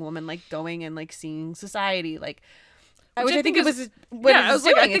a young woman like going and like seeing society. Like which I think it is- was what yeah, it I was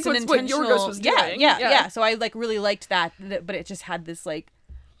like, I doing. think It's an that's what intentional. Yorgos was yeah, doing. yeah, Yeah. yeah. So I like really liked that, but it just had this like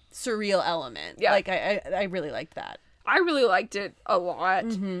surreal element. Yeah. Like I really liked that. I really liked it a lot.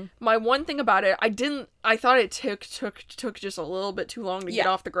 Mm-hmm. My one thing about it, I thought it took just a little bit too long to get Yeah.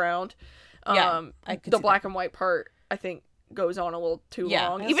 off the ground. Yeah, I could The see black and white part, I think, goes on a little too Yeah,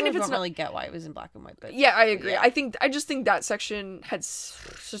 long. I Even also if it's don't not really get why it was in black and white, but Yeah, I agree. yeah. I just think that section had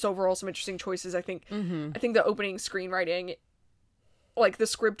just overall some interesting choices. I think the opening screenwriting, like the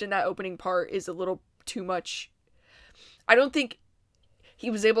script in that opening part, is a little too much. I don't think he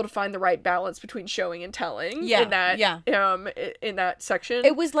was able to find the right balance between showing and telling. Yeah, In that. yeah. In that section.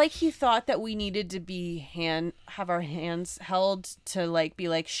 it was like he thought that we needed to have our hands held to like be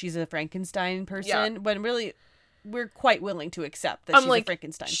like she's a Frankenstein person, when really we're quite willing to accept that I'm she's like, a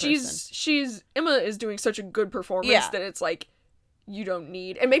Frankenstein person. she's Emma is doing such a good performance Yeah. that it's like you don't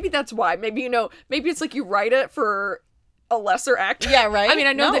need, and maybe that's why. Maybe maybe it's like you write it for a lesser actor. Yeah, right? I mean,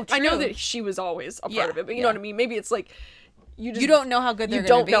 I know No, I know true. that she was always a part Yeah, of it, but you yeah. know what I mean. Maybe it's like you don't know how good they're you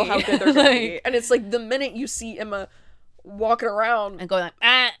gonna don't be. know how good they're gonna be, Like- and it's like the minute you see Emma walking around and going like,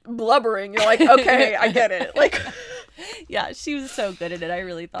 ah. blubbering, you're like, okay, I get it. Like, Yeah, she was so good at it. I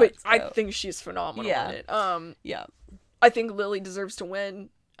really thought but so. I think she's phenomenal Yeah. in it. yeah. I think Lily deserves to win.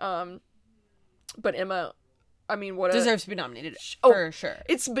 But Emma, I mean, what Deserves to be nominated Oh, for sure.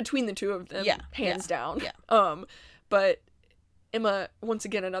 It's between the two of them, Yeah, hands yeah, down. yeah. But Emma, once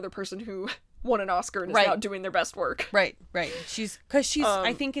again, another person who won an Oscar and is Right. now doing their best work. Right. She's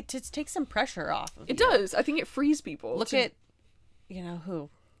I think it just takes some pressure off of It you. does. I think it frees people. Look to- at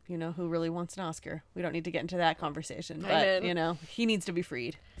who really wants an Oscar. We don't need to get into that conversation, but Amen. he needs to be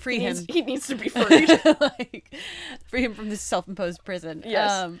freed. Free him. he needs to be freed. Like, free him from this self-imposed prison.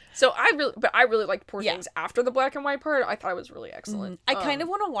 Yes. So I really liked Poor Yeah. Things after the black and white part. I thought it was really excellent. I kind of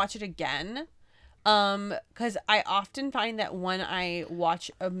want to watch it again, because I often find that when I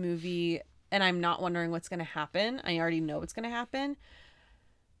watch a movie and I'm not wondering what's going to happen, I already know what's going to happen.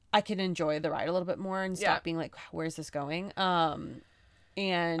 I can enjoy the ride a little bit more and stop Yeah. being like, "Where's this going?"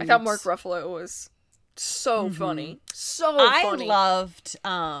 And I thought Mark Ruffalo was so funny. So I funny. loved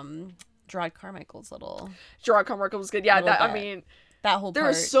Gerard Carmichael's little Gerard Carmichael was good. Yeah, Little I bit. mean, that whole there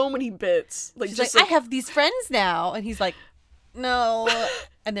part. are so many bits. Like She's just like, I have these friends now, and he's like, no,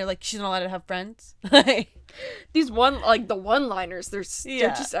 and they're like, she's not allowed to have friends. Like, these the one-liners. They're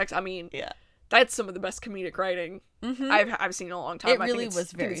Yeah. just I mean, yeah, that's some of the best comedic writing I've seen in a long time. it I think really it's-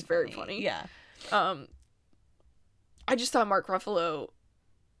 was I think it's very funny. Yeah, I just thought Mark Ruffalo.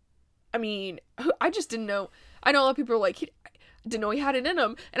 I mean, I just didn't know. I know a lot of people are like, he didn't know he had it in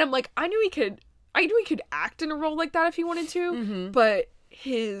him, and I'm like, I knew he could act in a role like that if he wanted to, but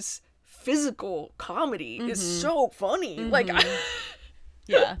his physical comedy is so funny. Like,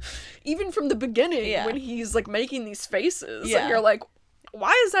 yeah, even from the beginning Yeah. when he's like making these faces, Yeah. and you're like,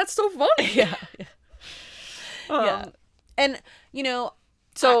 why is that so funny? yeah, Um, yeah. And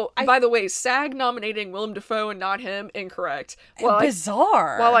So, by the way, SAG nominating Willem Dafoe and not him, incorrect.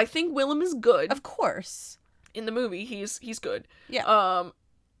 bizarre. While I think Willem is good of course, in the movie, he's good. yeah,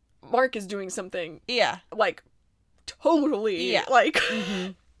 Mark is doing something yeah. like totally Yeah. like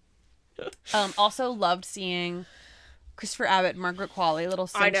Also loved seeing Christopher Abbott and Margaret Qualley, little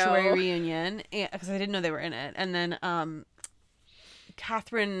I know. Sanctuary reunion, because I didn't know they were in it. And then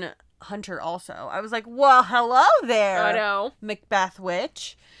Catherine Hunter also. I was like, well, hello there. I know. Macbeth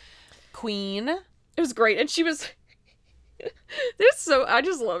Witch, Queen. It was great, and she was. There's so I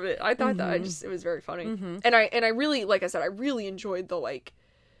just loved it. I thought that it was very funny, and I really, like I said, I really enjoyed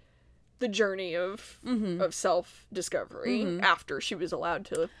the journey of self discovery after she was allowed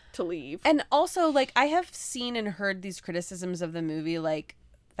to leave. And also, like, I have seen and heard these criticisms of the movie, like,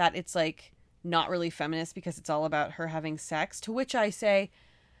 that it's, like, not really feminist because it's all about her having sex, to which I say,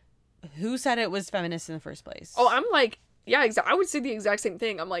 who said it was feminist in the first place? Oh, I'm like, yeah, I would say the exact same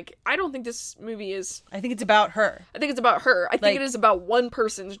thing. I'm like, I don't think this movie is. I think it's about her. I think it's about her. I think Like- it is about one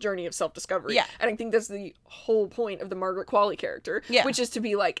person's journey of self-discovery. Yeah. And I think that's the whole point of the Margaret Qualley character. Yeah. Which is to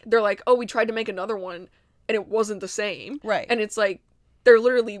be like, they're like, oh, we tried to make another one and it wasn't the same. Right. And it's like, they're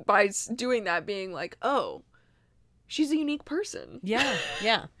literally, by doing that, being like, oh, she's a unique person. Yeah,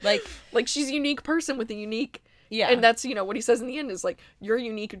 yeah. Like, Like, she's a unique person with a unique... yeah. And that's, what he says in the end is like, you're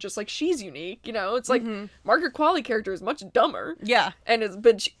unique just like she's unique, It's like, Margaret Qualley character is much dumber. yeah. And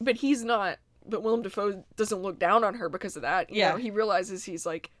but he's not. But Willem Dafoe doesn't look down on her because of that. You know, he realizes he's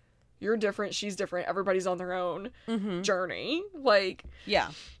like, you're different, she's different, everybody's on their own journey. Like, Yeah.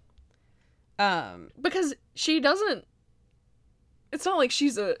 because she doesn't. It's not like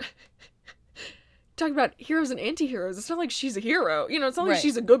she's a. Talking about heroes and anti-heroes, it's not like she's a hero. It's not like Right.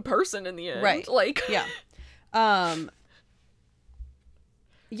 she's a good person in the end. Right. Like, Yeah.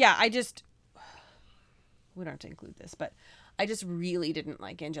 yeah, we don't have to include this, but I just really didn't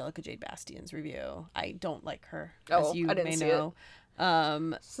like Angelica Jade Bastien's review. I don't like her, as you I didn't may see know.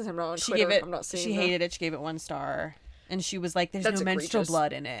 Since I'm not on She Twitter, gave it. I'm not seeing She hated it. She gave it 1 star, and she was like, "There's That's no menstrual egregious.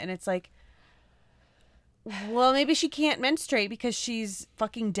 blood in it," and it's like, well, maybe she can't menstruate because she's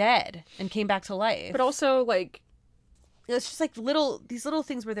fucking dead and came back to life. But also, like, It's just like these little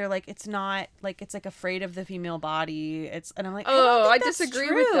things where they're like, it's not like, it's like afraid of the female body. And I'm like, I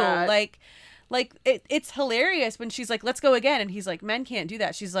disagree with that. Like it's hilarious when she's like, let's go again, and he's like, men can't do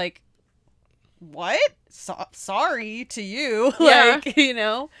that. She's like, what? Sorry to you. Yeah. Like, you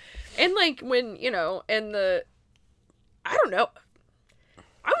know. and like when, you know, and I don't know.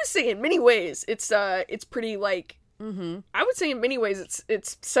 I would say in many ways it's pretty like, I would say in many ways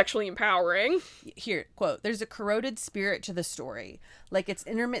it's sexually empowering. Here, quote, there's a corroded spirit to the story, like it's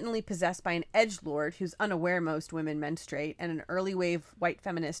intermittently possessed by an edgelord who's unaware most women menstruate, and an early wave white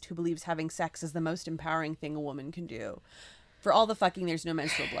feminist who believes having sex is the most empowering thing a woman can do. For all the fucking, there's no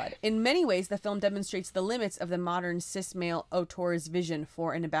menstrual blood. In many ways, the film demonstrates the limits of the modern cis male auteur's vision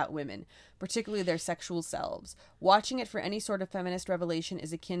for and about women, particularly their sexual selves. Watching it for any sort of feminist revelation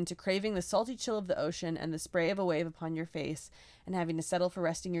is akin to craving the salty chill of the ocean and the spray of a wave upon your face, and having to settle for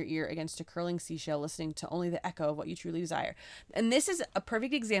resting your ear against a curling seashell, listening to only the echo of what you truly desire. And this is a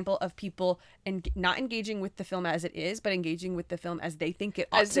perfect example of people not engaging with the film as it is, but engaging with the film as they think it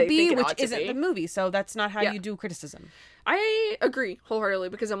ought to be, which isn't the movie. So that's not how you do criticism. I agree wholeheartedly,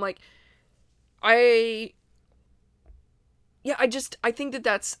 because I'm like, I think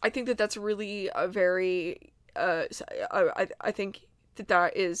that's really a very I think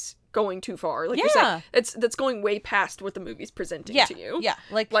that is going too far. Like you're saying, that's going way past what the movie's presenting to you. Yeah.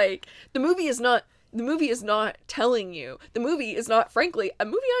 Like the movie is not telling you. The movie is not, frankly, a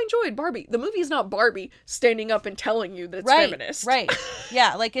movie I enjoyed, Barbie. The movie is not Barbie standing up and telling you that it's feminist. Right.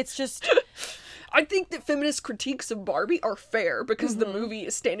 Yeah, like it's just I think that feminist critiques of Barbie are fair because the movie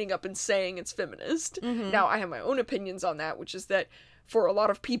is standing up and saying it's feminist. Now, I have my own opinions on that, which is that for a lot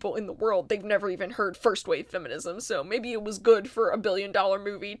of people in the world, they've never even heard first wave feminism, so maybe it was good for $1 billion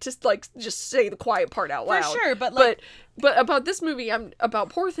movie to like just say the quiet part out loud. For sure, but like, but about this movie, about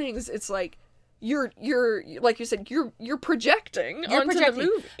Poor Things, it's like you're like you said, you're projecting onto the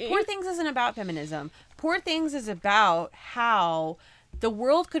movie. Poor Things isn't about feminism. Poor Things is about how the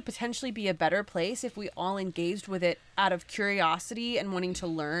world could potentially be a better place if we all engaged with it out of curiosity and wanting to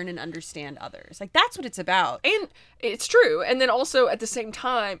learn and understand others. Like, that's what it's about. And it's true. And then also at the same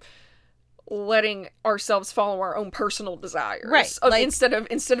time, letting ourselves follow our own personal desires. Right. Instead of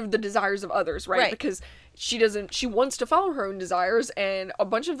the desires of others, right? Because she wants to follow her own desires, and a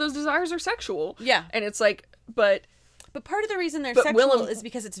bunch of those desires are sexual. Yeah. And it's like, But part of the reason they're sexual is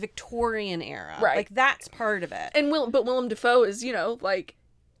because it's Victorian era. Right. Like, that's part of it. And Willem Dafoe is, you know, like,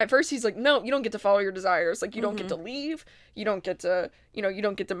 at first he's like, no, you don't get to follow your desires. Like, you don't get to leave. You don't get to, you know, you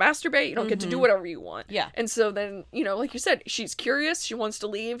don't get to masturbate. You don't get to do whatever you want. Yeah. And so then, you know, like you said, she's curious. She wants to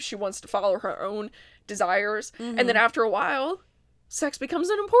leave. She wants to follow her own desires. And then after a while, sex becomes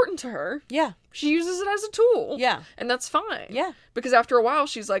unimportant to her. Yeah. She uses it as a tool. Yeah. And that's fine. Yeah. Because after a while,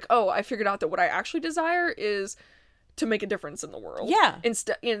 she's like, oh, I figured out that what I actually desire is to make a difference in the world. Yeah. And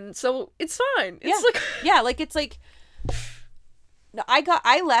so it's fine. It's like yeah, like it's like no,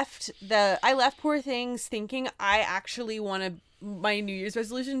 I left Poor Things thinking I actually want my New Year's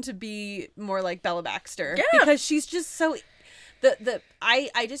resolution to be more like Bella Baxter. Yeah. Because she's just so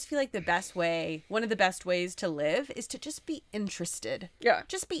I just feel like one of the best ways to live is to just be interested. Yeah.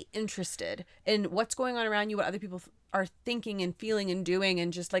 Just be interested in what's going on around you, what other people are thinking and feeling and doing,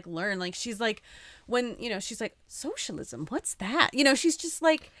 and just like learn. Like, she's like, when, you know, she's like, socialism, what's that? You know, she's just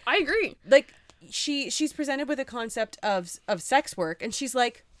like, I agree. Like, she's presented with a concept of sex work, and she's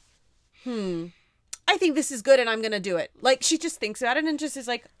like, I think this is good and I'm gonna do it. Like, she just thinks about it and just is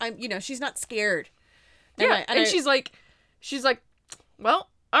like, she's not scared. And she's like, well,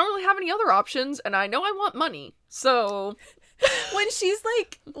 I don't really have any other options, and I know I want money, so when she's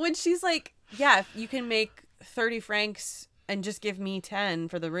like, yeah, if you can make 30 francs and just give me 10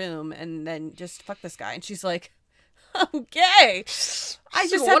 for the room and then just fuck this guy. And she's like, okay, I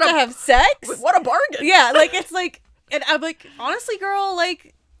just have to have sex? What a bargain. Yeah, like, it's like, and I'm like, honestly, girl,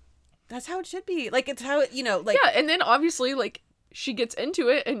 like, that's how it should be. Like, it's how it, you know, like. Yeah, and then obviously, like, she gets into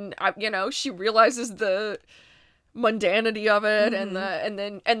it, and, you know, she realizes the mundanity of it, and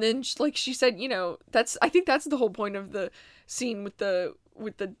then like she said, you know, I think that's the whole point of the scene with the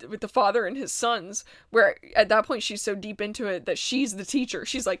father and his sons, where at that point she's so deep into it that she's the teacher.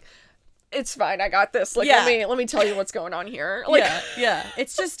 She's like, it's fine, I got this. Like, let me tell you what's going on here. Like, yeah.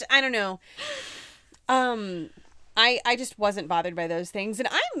 It's just, I don't know. I just wasn't bothered by those things, and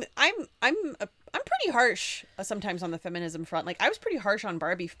I'm pretty harsh sometimes on the feminism front. Like I was pretty harsh on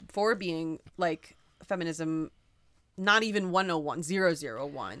Barbie for being like feminism, not even 101,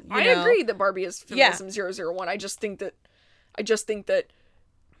 001. I agree that Barbie is feminism 001. I just think that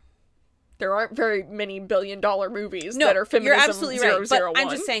there aren't very many billion-dollar movies that are feminism. You're absolutely 001. right. But I'm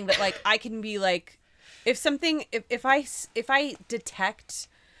just saying that like I can be like, if something, if I detect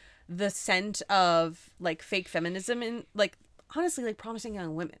the scent of like fake feminism in like honestly like Promising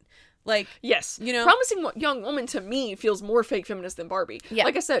Young Women, like yes, you know, Promising Young Woman to me feels more fake feminist than Barbie. Yeah.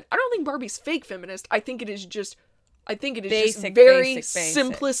 Like I said, I don't think Barbie's fake feminist. I think it is just basic, very basic.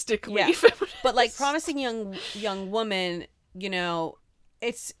 simplistically feminist. But like Promising Young Woman, you know,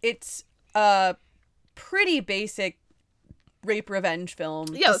 it's a pretty basic rape revenge film,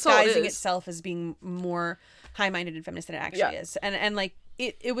 disguising itself as being more high-minded and feminist than it actually is, and like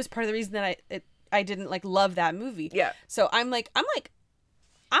it was part of the reason that I didn't like love that movie. Yeah. So I'm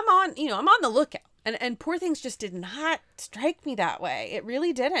on the lookout, and Poor Things just did not strike me that way. It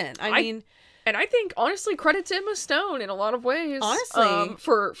really didn't. I mean, and I think honestly, credit to Emma Stone in a lot of ways. Honestly,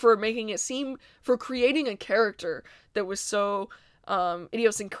 for making it seem, for creating a character that was so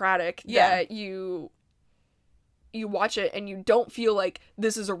idiosyncratic that you watch it and you don't feel like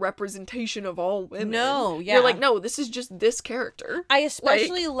this is a representation of all women. No, yeah. You're like, no, this is just this character. I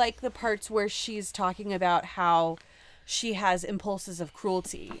especially like the parts where she's talking about how she has impulses of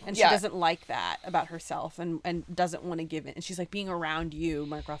cruelty and she doesn't like that about herself and doesn't want to give it. And she's like, being around you,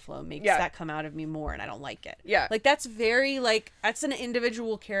 Mark Ruffalo, makes that come out of me more and I don't like it. Yeah. Like that's very like, that's an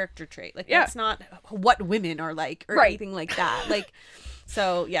individual character trait. Like that's not what women are like or anything like that. Like,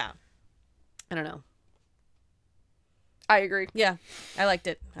 so yeah, I don't know. I agree. Yeah, I liked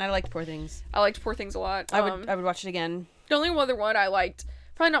it. I liked Poor Things. I liked Poor Things a lot. I would watch it again. The only other one I liked,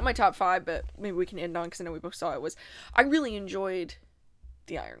 probably not my top 5, but maybe we can end on because I know we both saw it, was I really enjoyed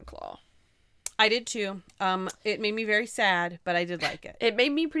The Iron Claw. I did too. It made me very sad, but I did like it. It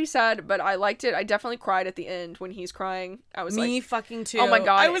made me pretty sad, but I liked it. I definitely cried at the end when he's crying. I was me fucking too. Oh my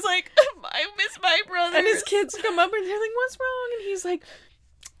god. I was like, I miss my brother. And his kids come up and they're like, what's wrong? And he's like,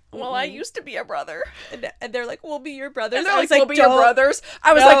 well, I used to be a brother. And they're like, we'll be your brothers. And they're like, we'll be your brothers.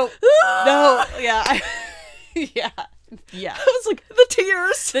 I was like, no, yeah. Yeah. I was like, the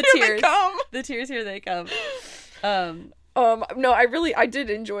tears. The here tears they come. The tears, here they come. No, I did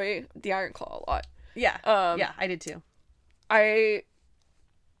enjoy The Iron Claw a lot. Yeah. Yeah, I did too. I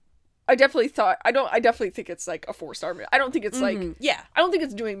definitely thought, I definitely think it's like a 4-star movie. I don't think it's like, I don't think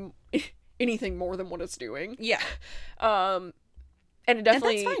it's doing anything more than what it's doing. Yeah. And it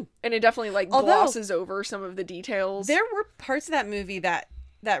definitely, like glosses over some of the details. There were parts of that movie that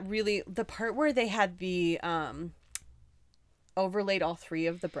really, the part where they had the overlaid all 3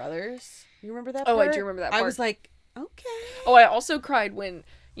 of the brothers. You remember that part? Oh, I do remember that part. I was like, okay. Oh, I also cried when,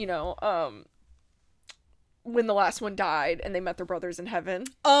 when the last one died and they met their brothers in heaven.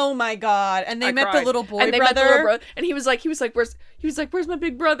 Oh my god. And they met the little boy and they brother. Met the little brother. And he was like, where's my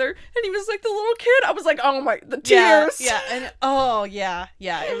big brother? And he was like the little kid. I was like, oh my, the tears. Yeah. And oh yeah.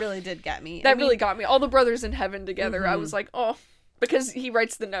 Yeah. It really did get me. That really got me. All the brothers in heaven together. I was like, oh, because he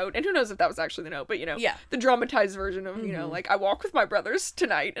writes the note, and who knows if that was actually the note, but the dramatized version of, like, I walk with my brothers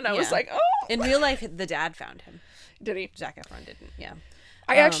tonight. And I was like, oh. In real life, the dad found him. Did he? Zac Efron didn't. Yeah.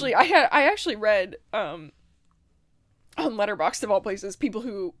 I actually read, on Letterboxd of all places, people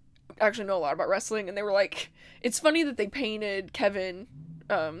who actually know a lot about wrestling, and they were like, it's funny that they painted Kevin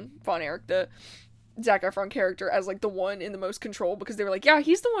Von Erich, the Zac Efron character, as like the one in the most control, because they were like, yeah,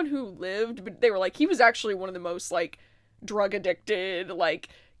 he's the one who lived, but they were like, he was actually one of the most like drug addicted, like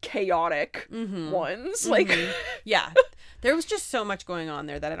chaotic ones. Like, yeah, there was just so much going on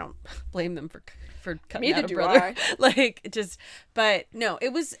there that I don't blame them for cutting Neither out a do brother. I. Like, just, but no,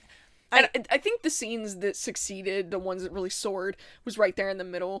 it was. I think the scenes that succeeded, the ones that really soared, was right there in the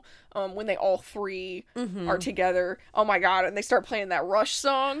middle, when they all 3 are together. Oh my god! And they start playing that Rush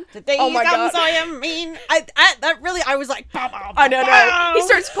song. Oh my god! I am mean. I was like, I know. He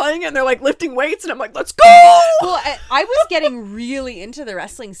starts playing it, and they're like lifting weights, and I'm like, let's go! Well, I was getting really into the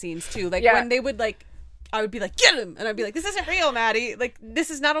wrestling scenes too. Like when they would like, I would be like, get him, and I'd be like, this isn't real, Maddie. Like, this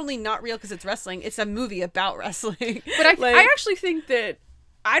is not only not real because it's wrestling; it's a movie about wrestling. But I actually think that.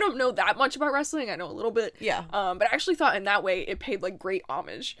 I don't know that much about wrestling. I know a little bit. Yeah. But I actually thought in that way it paid like great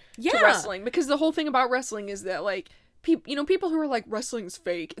homage to wrestling, because the whole thing about wrestling is that like people who are like, wrestling's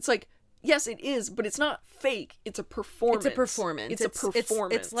fake. It's like, yes, it is, but it's not fake. It's a performance. It's a performance. It's a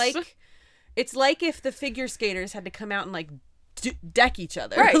performance. It's like if the figure skaters had to come out and like deck each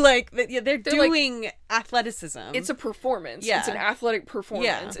other. Right. Like they're They're doing athleticism. It's a performance. Yeah. It's an athletic performance.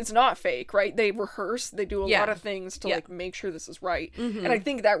 Yeah. It's not fake, right? They rehearse. They do a Yeah. lot of things to Yeah. like make sure this is right. Mhm. And I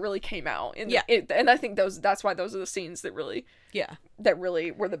think that really came out. In Yeah. and I think that's why those are the scenes that really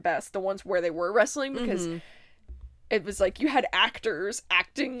were the best. The ones where they were wrestling, because it was like you had actors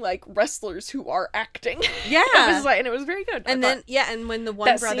acting like wrestlers who are acting. Yeah. It was like, and it was very good. And I then thought and when the one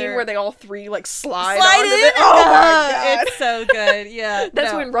that brother scene where they all three like slide slide onto in, the, oh my god, it's so good. Yeah.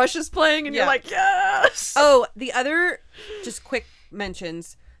 that's no. when Rush is playing, and Yeah. you're like, yes. Oh, the other just quick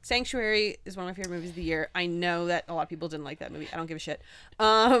mentions. Sanctuary is one of my favorite movies of the year. I know that a lot of people didn't like that movie. I don't give a shit.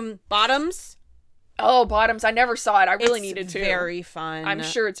 Bottoms. Oh, Bottoms. I never saw it. I really It's needed to. Very fun. I'm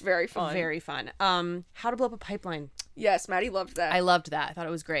sure it's very fun. Very fun. How to Blow Up a Pipeline. Yes, Maddie loved that. I loved that. I thought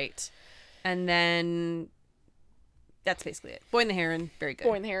it was great. And then that's basically it. Boy and the Heron, very good.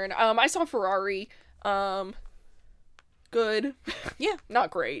 Boy and the Heron. I saw Ferrari. Good. Yeah.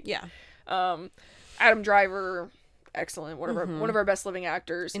 Not great. Yeah. Adam Driver, excellent. One of our best living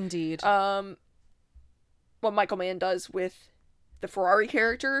actors. Indeed. What Michael Mann does with the Ferrari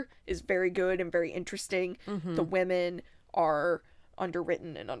character is very good and very interesting. The women are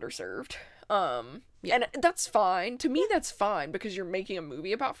underwritten and underserved. And that's fine. To me, that's fine because you're making a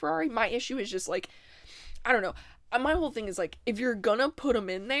movie about Ferrari. My issue is just like, I don't know. My whole thing is like, if you're gonna put them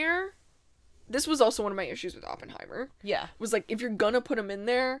in there, this was also one of my issues with Oppenheimer. Yeah. Was like, if you're gonna put them in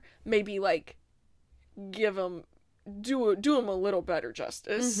there, maybe like give them, do them a little better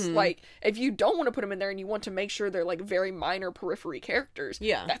justice. Like, if you don't want to put them in there and you want to make sure they're like very minor periphery characters,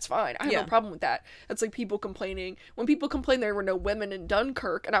 that's fine. I have no problem with that. That's like people complaining. When people complain there were no women in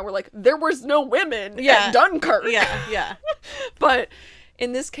Dunkirk, and I were like, there was no women in Dunkirk. Yeah. But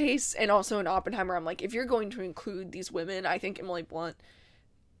in this case, and also in Oppenheimer, I'm like, if you're going to include these women, I think Emily Blunt's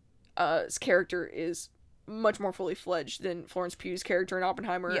character is much more fully fledged than Florence Pugh's character in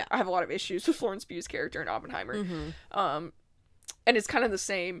Oppenheimer. I have a lot of issues with Florence Pugh's character in Oppenheimer. And it's kind of the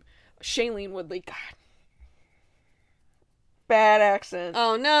same. Shailene Woodley, God. Bad accent.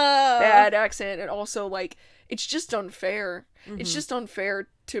 Oh no. Bad accent. And also, like, it's just unfair. It's just unfair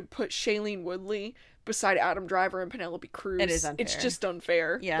to put Shailene Woodley beside Adam Driver and Penelope Cruz. It is unfair. It's just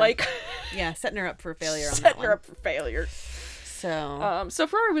unfair. Yeah. Like, yeah, setting her up for failure on that setting one. her up for failure. So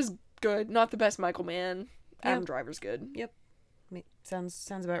Ferrari was good. Not the best Michael Mann. Adam Driver's good. Yep. Sounds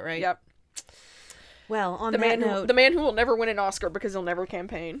about right. Yep. Well, on The that man note, the man who will never win an Oscar because he'll never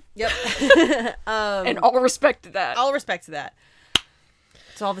campaign. Yep. And all respect to that. All respect to that.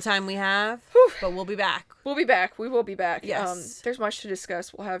 It's all the time we have, but we'll be back. We'll be back. We will be back. Yes. There's much to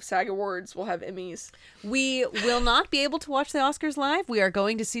discuss. We'll have SAG Awards. We'll have Emmys. We will not be able to watch the Oscars live. We are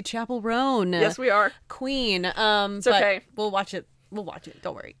going to see Chapel Roan. Yes, we are. Queen. It's okay. We'll watch it. We'll watch it.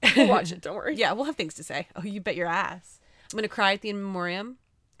 Don't worry. We'll watch it. Don't worry. Yeah, we'll have things to say. Oh, you bet your ass. I'm going to cry at the in memoriam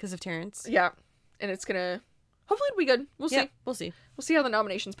because of Terrence. Yeah. And it's gonna... Hopefully it'll be good. We'll see. Yeah, we'll see. We'll see how the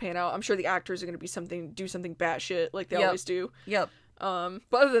nominations pan out. I'm sure the actors are gonna do something batshit like they always do. Yep. But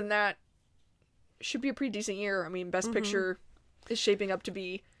other than that, it should be a pretty decent year. I mean, Best Picture is shaping up to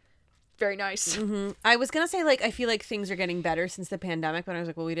be very nice. I was going to say, like, I feel like things are getting better since the pandemic, but I was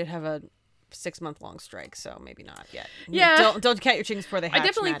like, well, we did have a 6-month-long strike, so maybe not yet. Yeah. Don't count your chickens before they hatch, I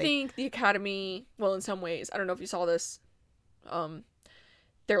definitely Maddie. think the Academy, well, in some ways, I don't know if you saw this,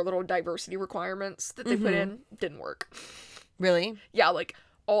 their little diversity requirements that they put in didn't work. Really? Yeah, like,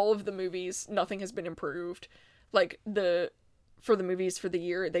 all of the movies, nothing has been improved. Like, for the movies for the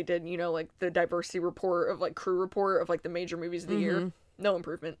year, they did, you know, like, the diversity report of, like, crew report of, like, the major movies of the year. No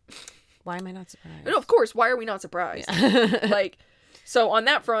improvement. Why am I not surprised? No, of course, why are we not surprised? Like, so on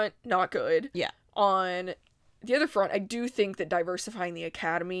that front, not good. Yeah. On the other front, I do think that diversifying the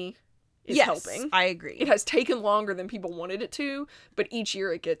Academy is helping. I agree. It has taken longer than people wanted it to, but each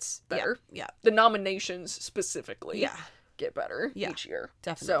year it gets better. Yeah. The nominations specifically Yeah. get better Yeah, each year.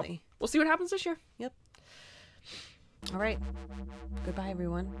 definitely. So we'll see what happens this year. Yep. All right. Goodbye,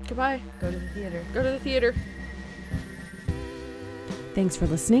 everyone. Goodbye. Go to the theater. Go to the theater. Thanks for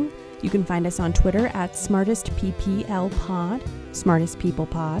listening. You can find us on Twitter at SmartestPPLPod, Smartest People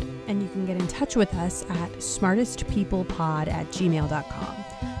Pod, and you can get in touch with us at smartestpeoplepod@gmail.com.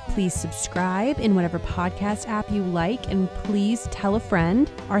 Please subscribe in whatever podcast app you like, and please tell a friend.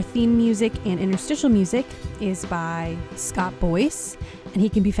 Our theme music and interstitial music is by Scott Boyce, and he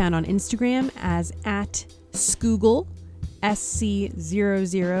can be found on Instagram as @Scoogle,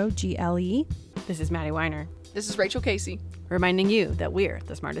 SC00GLE. This is Maddie Weiner, This is Rachel Casey. reminding you that we're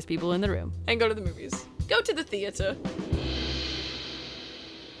the smartest people in the room. And go to the movies. Go to the theater.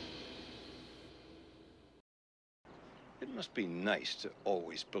 It must be nice to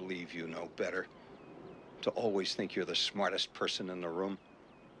always believe you know better. To always think you're the smartest person in the room?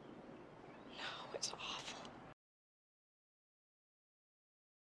 No, it's awful.